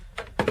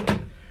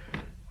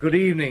 Good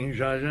evening,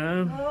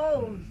 Jean.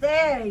 Oh,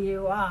 there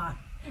you are.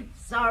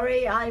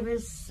 Sorry I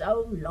was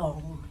so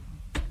long.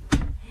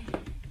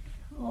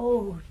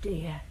 Oh,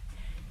 dear.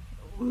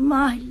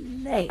 My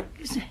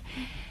legs.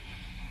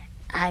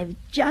 I've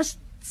just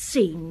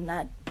seen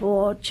that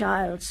poor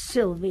child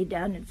Sylvie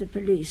down at the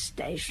police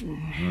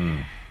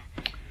station.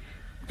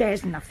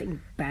 There's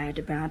nothing bad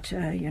about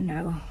her, you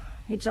know.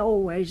 It's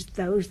always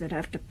those that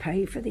have to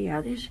pay for the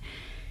others.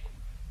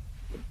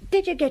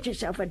 Did you get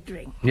yourself a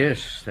drink?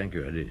 Yes, thank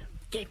you, I did.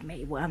 Give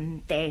me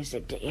one, there's a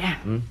dear.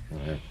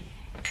 Yeah.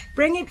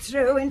 Bring it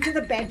through into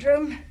the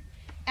bedroom.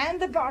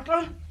 And the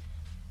bottle.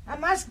 I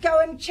must go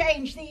and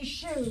change these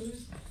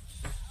shoes.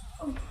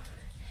 Oh,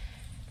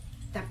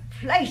 the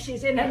place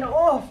is in an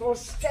awful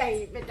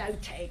state, but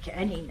don't take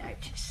any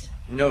notice.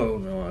 No,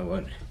 I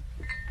won't.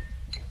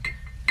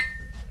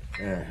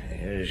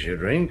 Here's your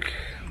drink.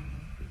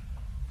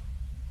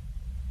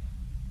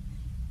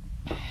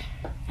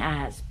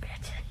 That's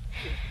better.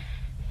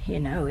 You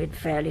know, it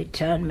fairly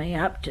turned me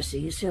up to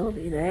see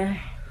Sylvie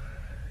there.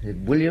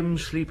 Did William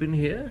sleep in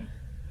here?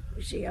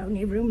 It's the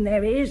only room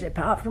there is,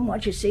 apart from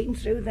what you've seen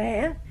through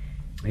there.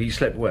 He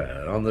slept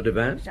where? On the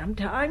divan?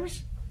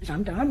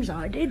 Sometimes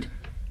I did.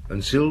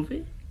 And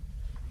Sylvie?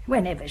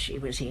 Whenever she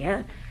was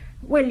here,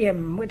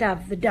 William would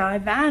have the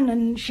divan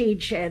and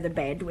she'd share the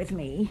bed with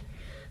me.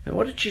 And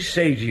what did she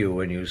say to you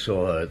when you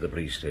saw her at the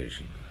police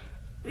station?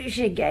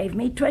 She gave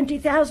me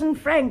 20,000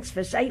 francs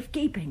for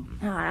safekeeping.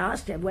 I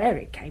asked her where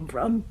it came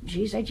from.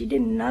 She said she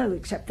didn't know,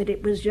 except that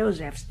it was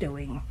Joseph's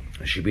doing.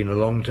 Has she been a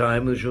long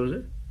time with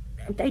Joseph?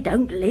 They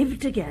don't live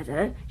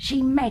together.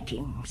 She met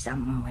him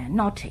somewhere,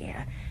 not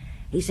here.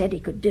 He said he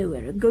could do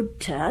her a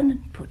good turn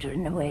and put her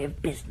in the way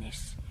of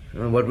business.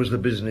 And what was the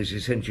business he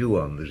sent you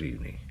on this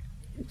evening?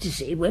 To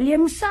see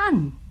William's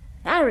son,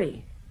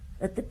 Harry,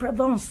 at the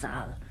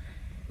Provençal.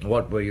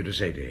 What were you to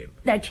say to him?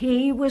 That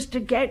he was to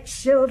get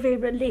Sylvie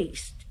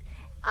released.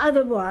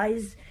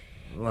 Otherwise...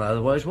 Well,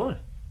 otherwise what?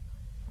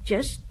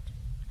 Just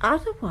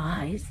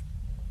otherwise.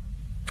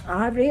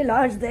 I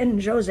realised then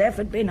Joseph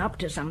had been up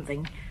to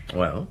something.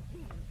 Well?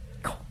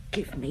 Oh,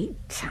 give me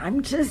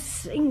time to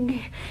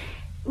think.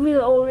 With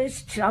all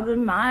this trouble,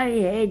 my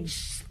head's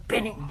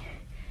spinning.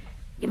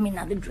 Give me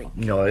another drink.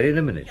 No, in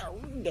a minute. Oh,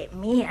 let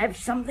me have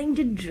something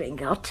to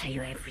drink. I'll tell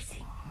you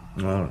everything.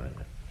 All right.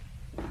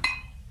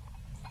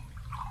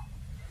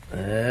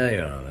 There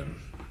you are, then.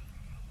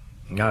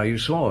 Now, you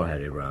saw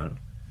Harry Brown?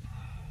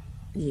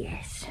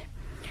 Yes.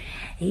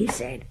 He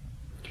said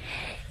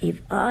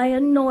if I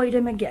annoyed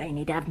him again,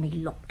 he'd have me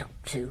locked up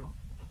too.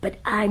 But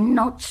I'm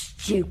not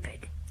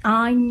stupid.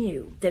 I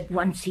knew that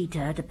once he'd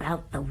heard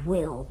about the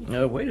will...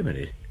 Wait a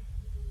minute.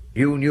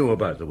 You knew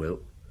about the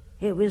will?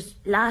 It was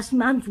last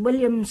month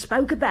William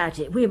spoke about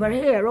it. We were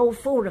here, all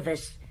four of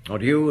us.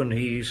 What, you and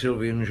he,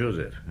 Sylvie and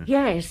Joseph?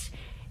 Yes.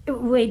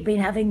 We'd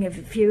been having a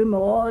few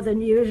more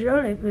than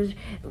usual. It was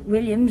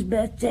William's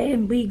birthday,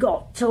 and we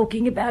got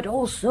talking about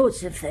all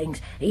sorts of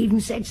things. He even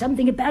said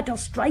something about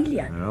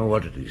Australia. Oh,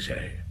 what did he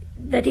say?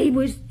 That he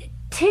was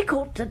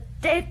tickled to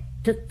death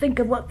to think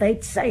of what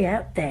they'd say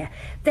out there.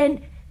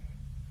 Then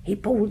he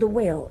pulled the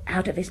will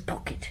out of his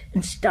pocket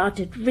and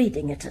started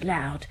reading it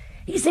aloud.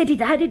 He said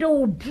he'd had it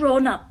all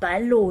drawn up by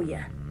a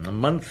lawyer. A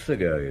month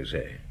ago, you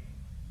say?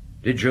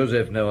 Did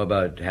Joseph know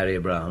about Harry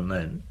Brown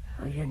then?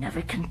 Oh, you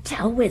never can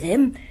tell with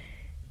him.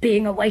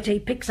 Being a waiter, he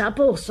picks up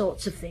all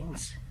sorts of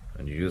things.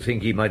 And do you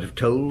think he might have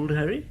told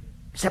Harry?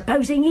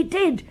 Supposing he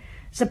did.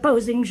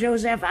 Supposing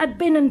Joseph had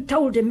been and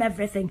told him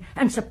everything.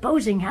 And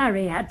supposing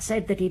Harry had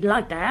said that he'd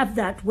like to have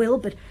that will,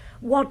 but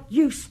what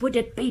use would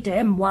it be to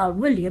him while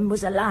William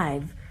was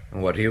alive?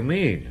 What do you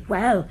mean?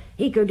 Well,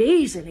 he could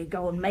easily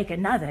go and make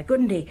another,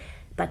 couldn't he?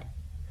 But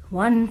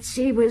once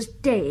he was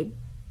dead...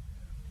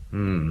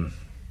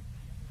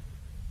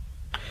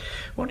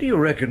 What do you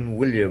reckon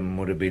William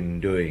would have been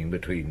doing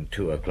between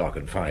 2 o'clock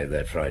and 5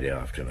 that Friday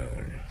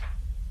afternoon?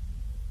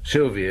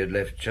 Sylvie had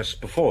left just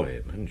before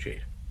him, hadn't she?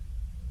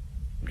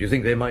 Do you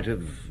think they might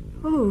have...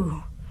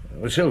 Who?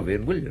 Sylvie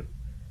and William.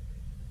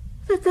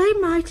 That they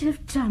might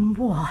have done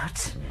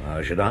what?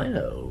 How should I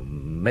know?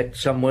 Met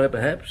somewhere,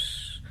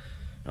 perhaps?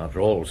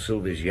 After all,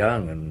 Sylvie's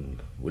young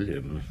and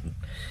William...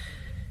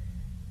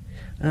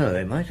 Oh,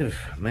 they might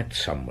have met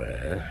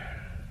somewhere.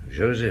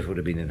 Joseph would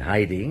have been in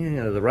hiding, and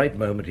at the right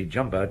moment he'd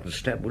jump out and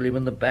stab William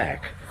in the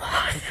back.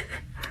 What?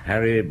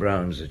 Harry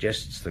Brown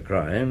suggests the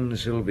crime,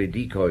 Sylvie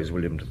decoys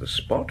William to the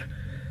spot,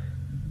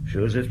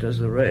 Joseph does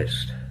the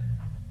rest.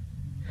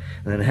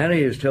 And then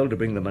Harry is told to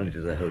bring the money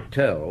to the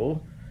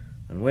hotel,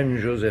 and when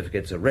Joseph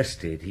gets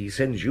arrested, he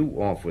sends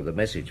you off with a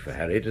message for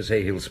Harry to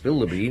say he'll spill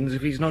the beans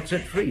if he's not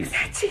set free.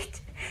 That's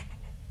it.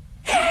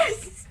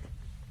 Yes,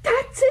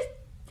 that's it.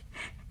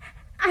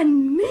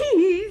 And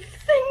me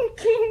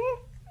thinking...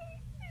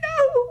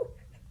 No,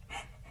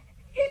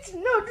 it's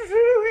not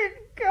true,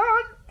 it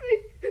can't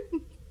be.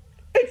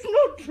 It's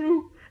not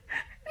true.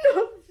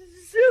 Not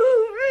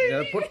Sylvie.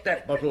 Now, put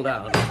that bottle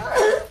down.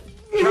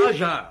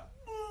 Charger!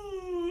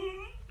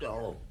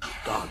 Oh,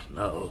 God,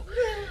 no.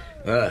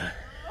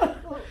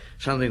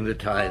 Something to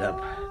tie it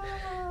up.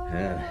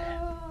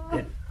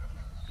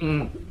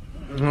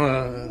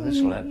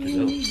 This will have to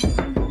do.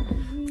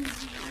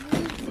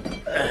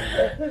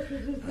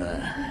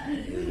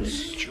 You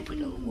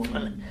stupid old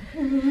woman.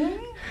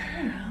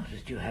 How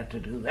did you have to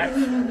do that?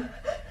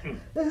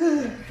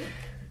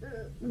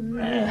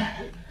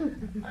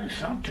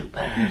 It's not too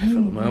bad for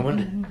the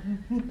moment.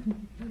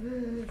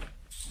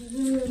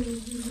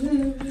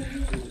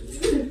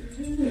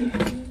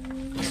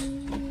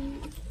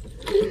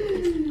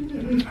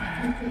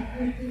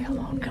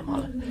 Come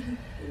on.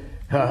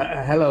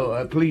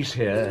 Hello, police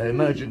here.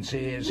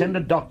 Emergency. Send a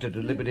doctor to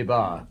Liberty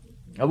Bar.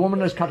 A woman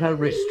has cut her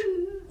wrist.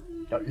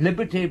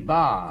 Liberty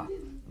Bar.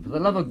 For the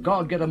love of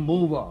God, get a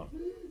move on.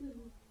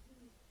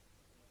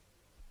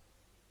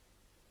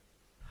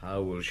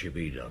 How will she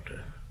be,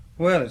 Doctor?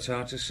 Well, it's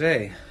hard to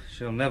say.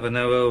 She'll never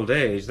know old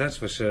age, that's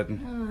for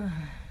certain.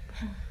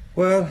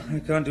 Well, we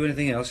can't do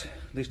anything else.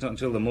 At least not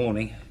until the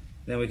morning.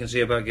 Then we can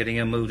see about getting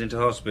her moved into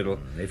hospital.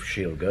 If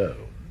she'll go.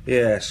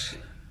 Yes.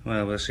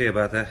 Well, we'll see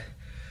about that.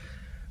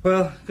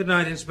 Well, good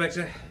night,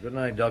 Inspector. Good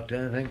night,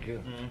 Doctor. Thank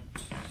you.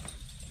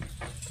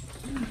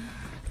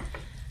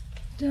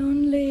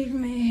 Don't leave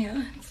me.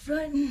 I'm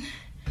frightened.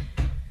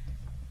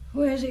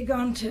 Where's he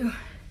gone to?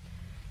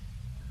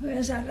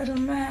 Where's that little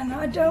man?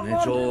 I don't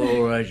want It's to...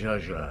 all right,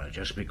 Joshua.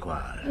 Just be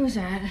quiet. Who's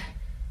that?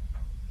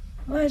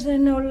 Why is there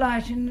no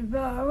light in the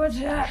bar? What's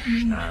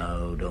happening?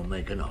 Now, don't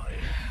make a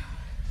noise.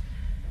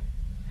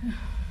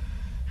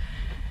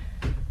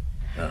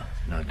 Oh,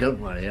 now,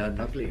 don't worry. I'm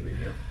not leaving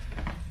you.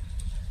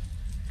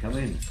 Come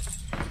in.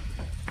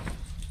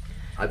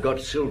 I've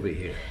got Sylvie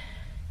here.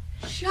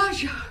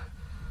 Shasha!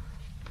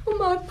 Oh,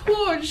 my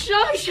poor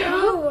Shasha!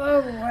 Go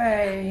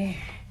away.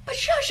 But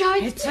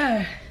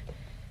Shasha,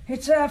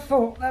 It's her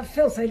fault, that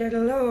filthy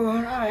little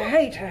whore. I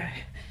hate her.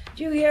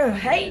 Do you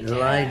hate her?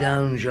 Lie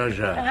down,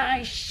 Joshua.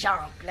 I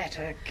shan't let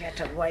her get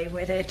away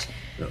with it.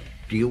 Look,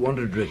 do you want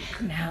a drink?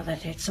 Now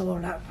that it's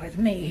all up with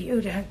me, you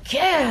don't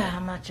care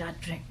how much I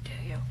drink, do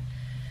you?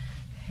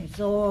 It's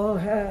all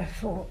her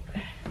fault.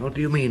 What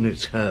do you mean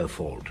it's her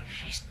fault?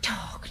 She's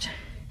talked.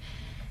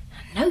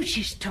 I know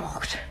she's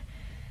talked.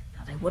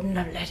 Or they wouldn't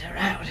have let her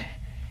out.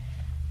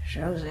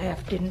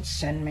 Joseph didn't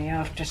send me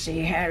off to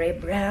see Harry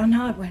Brown.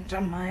 I went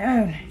on my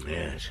own.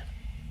 Yes.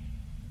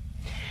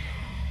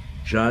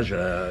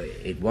 Jaja,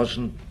 it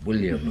wasn't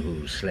William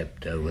who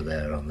slept over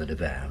there on the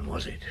divan,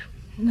 was it?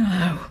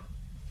 No,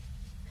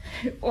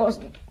 it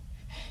wasn't.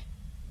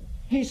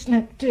 He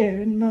slept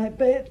here in my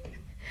bed.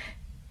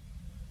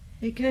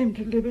 He came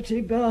to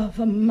Liberty Bar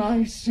for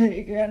my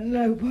sake and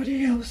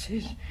nobody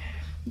else's.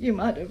 You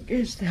might have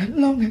guessed that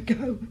long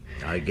ago.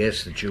 I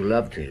guess that you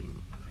loved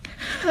him.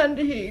 And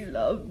he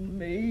loved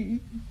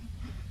me.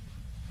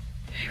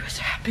 He was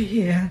happy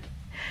here.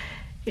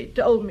 He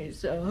told me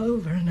so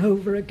over and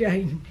over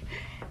again.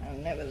 I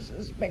never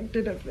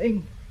suspected a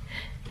thing.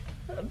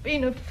 I've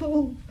been a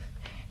fool.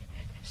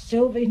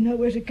 Sylvie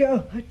nowhere to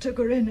go. I took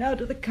her in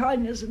out of the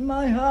kindness of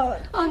my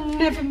heart. I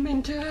never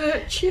meant to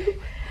hurt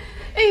you.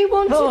 He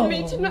wanted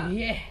me to know.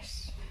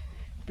 Yes.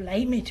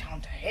 Blame it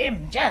onto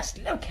him.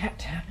 Just look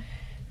at her.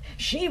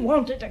 She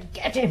wanted to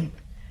get him,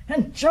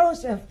 and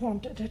Joseph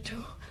wanted her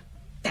to.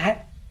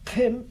 That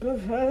pimp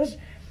of hers.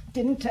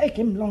 Didn't take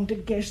him long to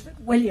guess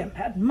that William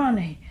had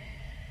money.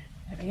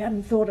 If he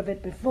hadn't thought of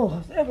it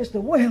before, there was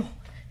the will.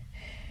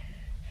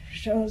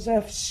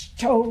 Joseph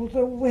stole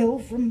the will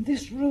from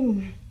this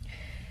room.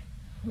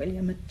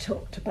 William had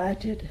talked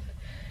about it.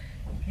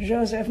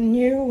 Joseph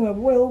knew a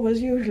will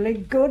was usually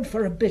good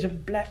for a bit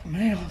of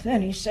blackmail.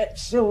 Then he set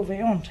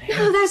Sylvie onto him.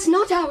 No, that's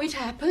not how it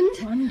happened.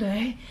 One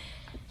day,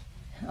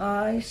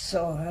 I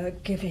saw her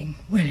giving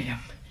William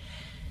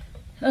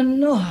a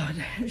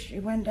nod as she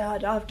went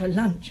out after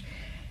lunch.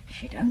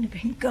 She'd only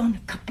been gone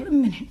a couple of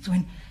minutes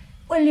when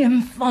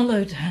William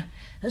followed her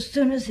As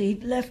soon as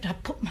he'd left, I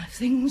put my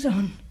things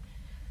on.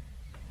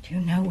 Do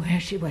you know where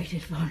she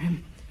waited for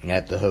him?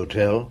 At the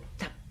hotel?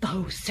 The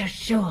Beau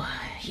Séjour,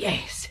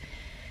 yes.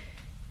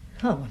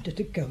 I wanted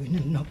to go in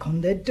and knock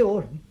on their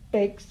door and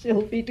beg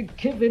Sylvie to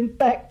give him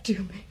back to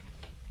me.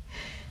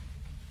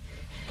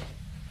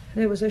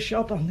 There was a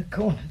shop on the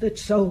corner that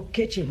sold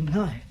kitchen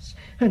knives,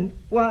 and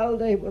while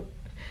they were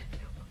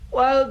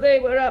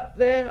up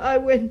there, I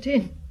went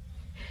in.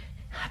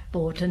 I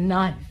bought a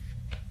knife.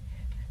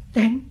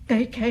 Then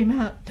they came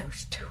out,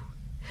 those two.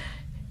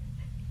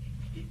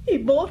 He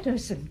bought her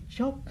some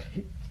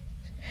chocolates.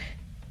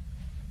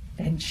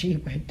 Then she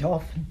went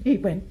off and he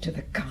went to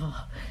the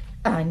car.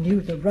 I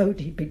knew the road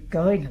he'd been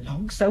going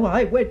along, so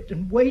I went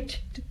and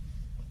waited.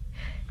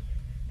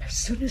 As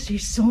soon as he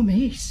saw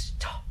me, he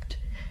stopped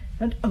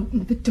and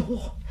opened the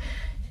door.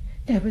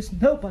 There was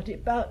nobody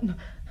about, and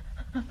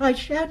I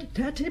shouted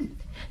at him,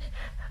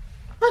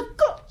 "I've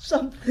got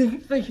something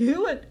for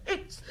you, and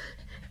it's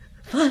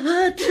for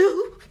her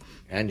too."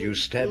 And you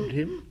stabbed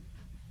him?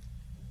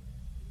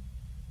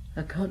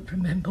 I can't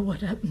remember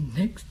what happened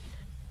next.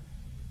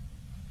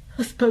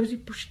 I suppose he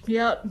pushed me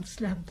out and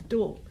slammed the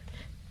door.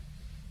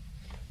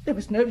 There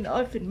was no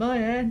knife in my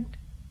hand.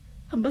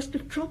 I must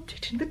have dropped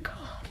it in the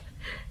car.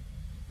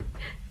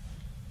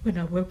 When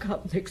I woke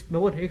up next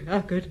morning,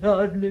 I could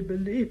hardly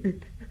believe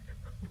it.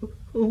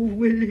 Oh,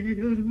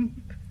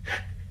 William.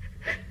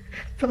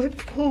 My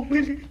poor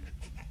William.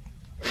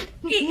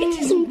 It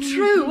isn't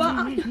true.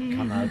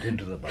 Come out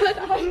into the bar.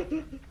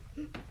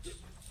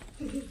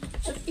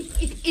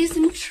 It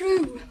isn't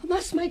true. I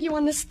must make you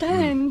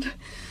understand.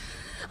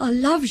 I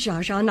love Zsa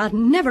Zsa, and I'd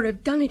never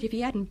have done it if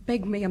he hadn't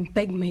begged me and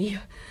begged me.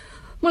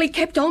 Well, he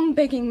kept on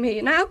begging me,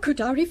 and how could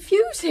I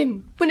refuse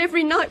him when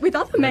every night with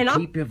other men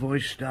Keep your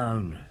voice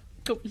down.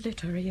 Oh,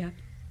 let her hear.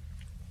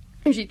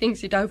 If she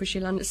thinks it over,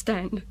 she'll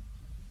understand.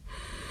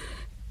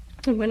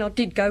 And when I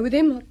did go with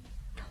him,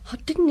 I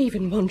didn't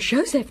even want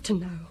Joseph to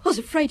know. I was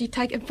afraid he'd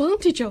take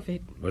advantage of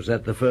it. Was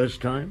that the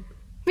first time?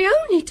 The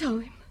only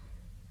time.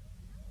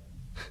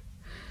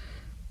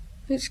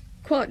 It's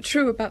quite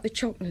true about the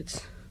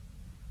chocolates.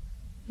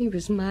 He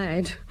was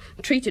mad.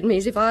 Treated me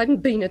as if I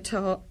hadn't been a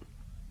tart.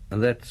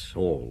 And that's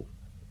all?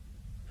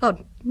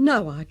 I'd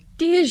no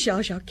idea Zsa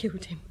Zsa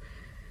killed him.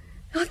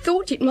 I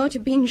thought it might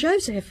have been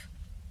Joseph.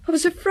 I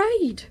was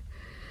afraid.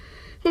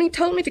 Well, he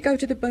told me to go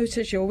to the Beau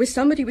Séjour where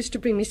somebody was to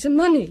bring me some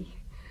money.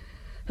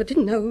 I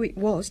didn't know who it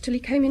was till he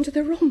came into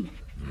the room.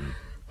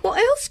 What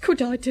else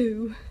could I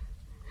do?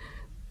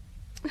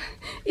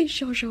 Is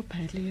Zsa Zsa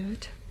badly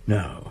hurt?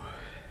 No.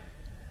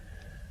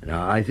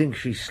 Now, I think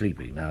she's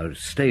sleeping. Now,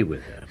 stay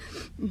with her.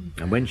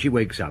 And when she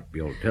wakes up,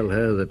 you'll tell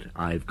her that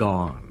I've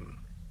gone.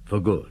 For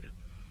good.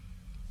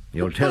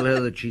 You'll tell her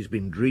that she's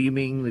been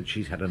dreaming, that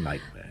she's had a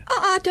nightmare.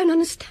 I don't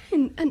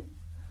understand.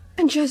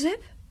 And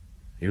Joseph?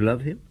 You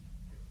love him?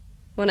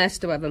 One has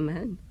to have a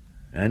man.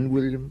 And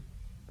William?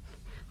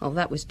 Oh,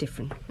 that was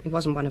different. He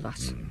wasn't one of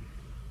us.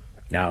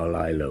 Now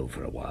lie low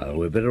for a while.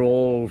 We'd better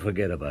all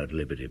forget about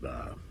Liberty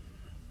Bar.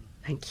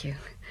 Thank you.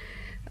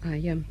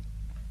 Zsa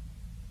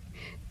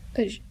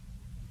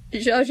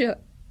Zsa,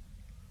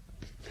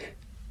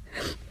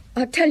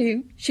 I tell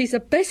you, she's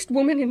the best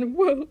woman in the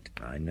world.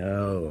 I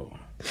know.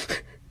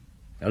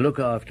 Now look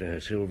after her,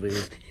 Sylvie,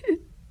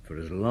 for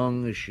as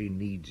long as she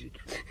needs it.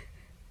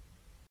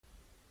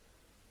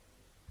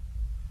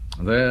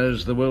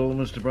 There's the will,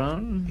 Mr.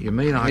 Brown. You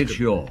mean It's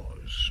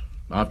yours.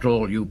 After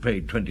all, you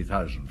paid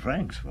 20,000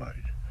 francs for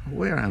it.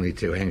 We're only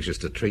too anxious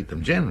to treat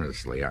them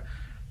generously.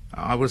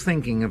 I was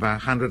thinking of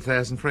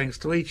 100,000 francs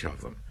to each of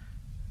them.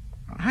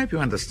 I hope you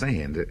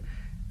understand.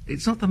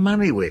 It's not the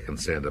money we're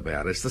concerned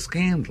about, it's the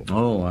scandal.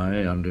 Oh,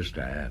 I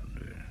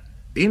understand.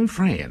 In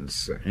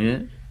France...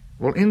 Yes?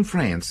 Well, in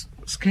France,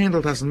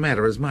 scandal doesn't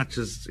matter as much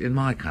as in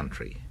my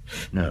country.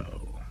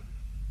 No.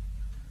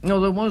 No,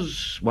 there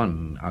was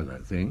one other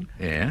thing.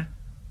 Yeah?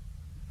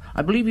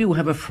 I believe you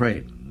have a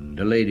friend,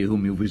 a lady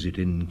whom you visit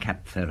in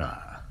Cap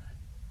Ferrat.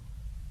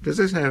 Does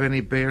this have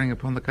any bearing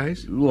upon the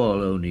case?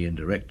 Well, only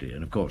indirectly,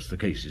 and of course the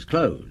case is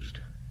closed.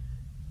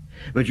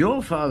 But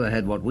your father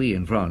had what we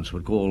in France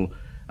would call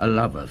a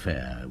love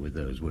affair with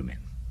those women.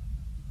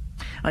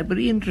 I'd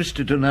be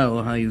interested to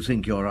know how you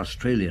think your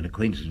Australian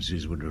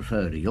acquaintances would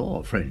refer to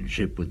your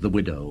friendship with the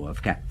widow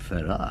of Cap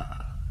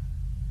Ferrat.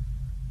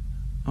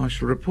 I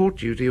shall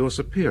report you to your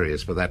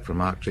superiors for that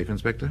remark, Chief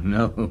Inspector.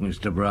 No,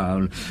 Mr.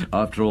 Brown.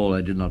 After all,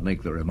 I did not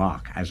make the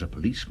remark as a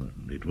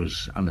policeman. It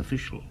was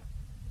unofficial.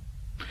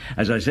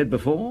 As I said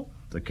before,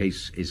 the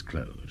case is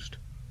closed.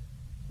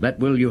 That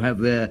will you have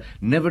there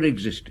never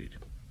existed.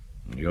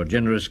 Your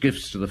generous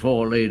gifts to the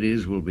four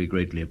ladies will be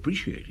greatly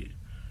appreciated.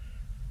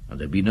 And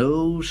there'll be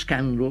no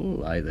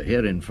scandal either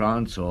here in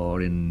France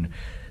or in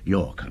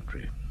your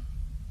country.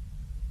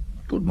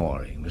 Good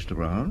morning, Mr.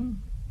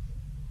 Brown.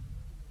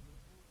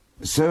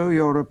 So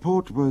your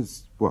report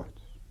was what?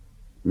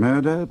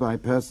 Murder by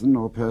person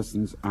or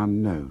persons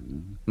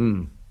unknown?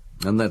 And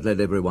that let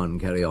everyone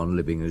carry on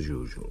living as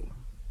usual.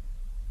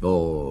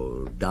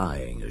 Or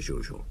dying as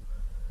usual.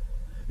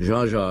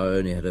 Zsa Zsa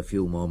only had a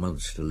few more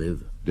months to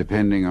live.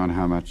 Depending on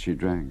how much she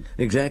drank.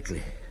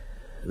 Exactly.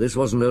 This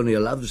wasn't only a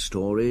love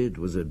story, it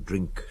was a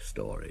drink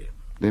story.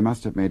 They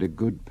must have made a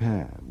good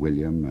pair,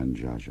 William and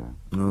Zsa Zsa.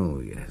 Oh,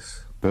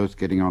 yes. Both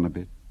getting on a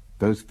bit,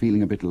 both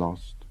feeling a bit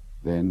lost,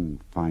 then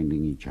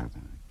finding each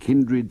other.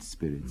 Kindred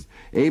spirits,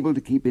 able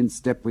to keep in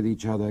step with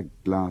each other,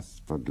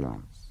 glass for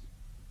glass.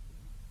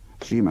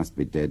 She must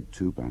be dead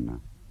too by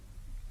now.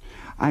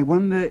 I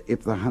wonder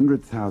if the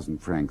 100,000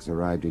 francs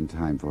arrived in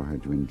time for her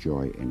to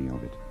enjoy any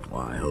of it. Oh,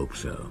 I hope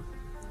so.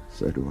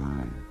 So do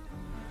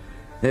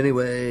I.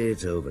 Anyway,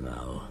 it's over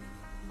now.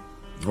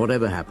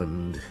 Whatever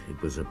happened,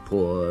 it was a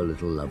poor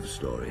little love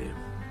story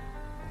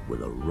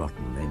with a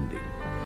rotten ending.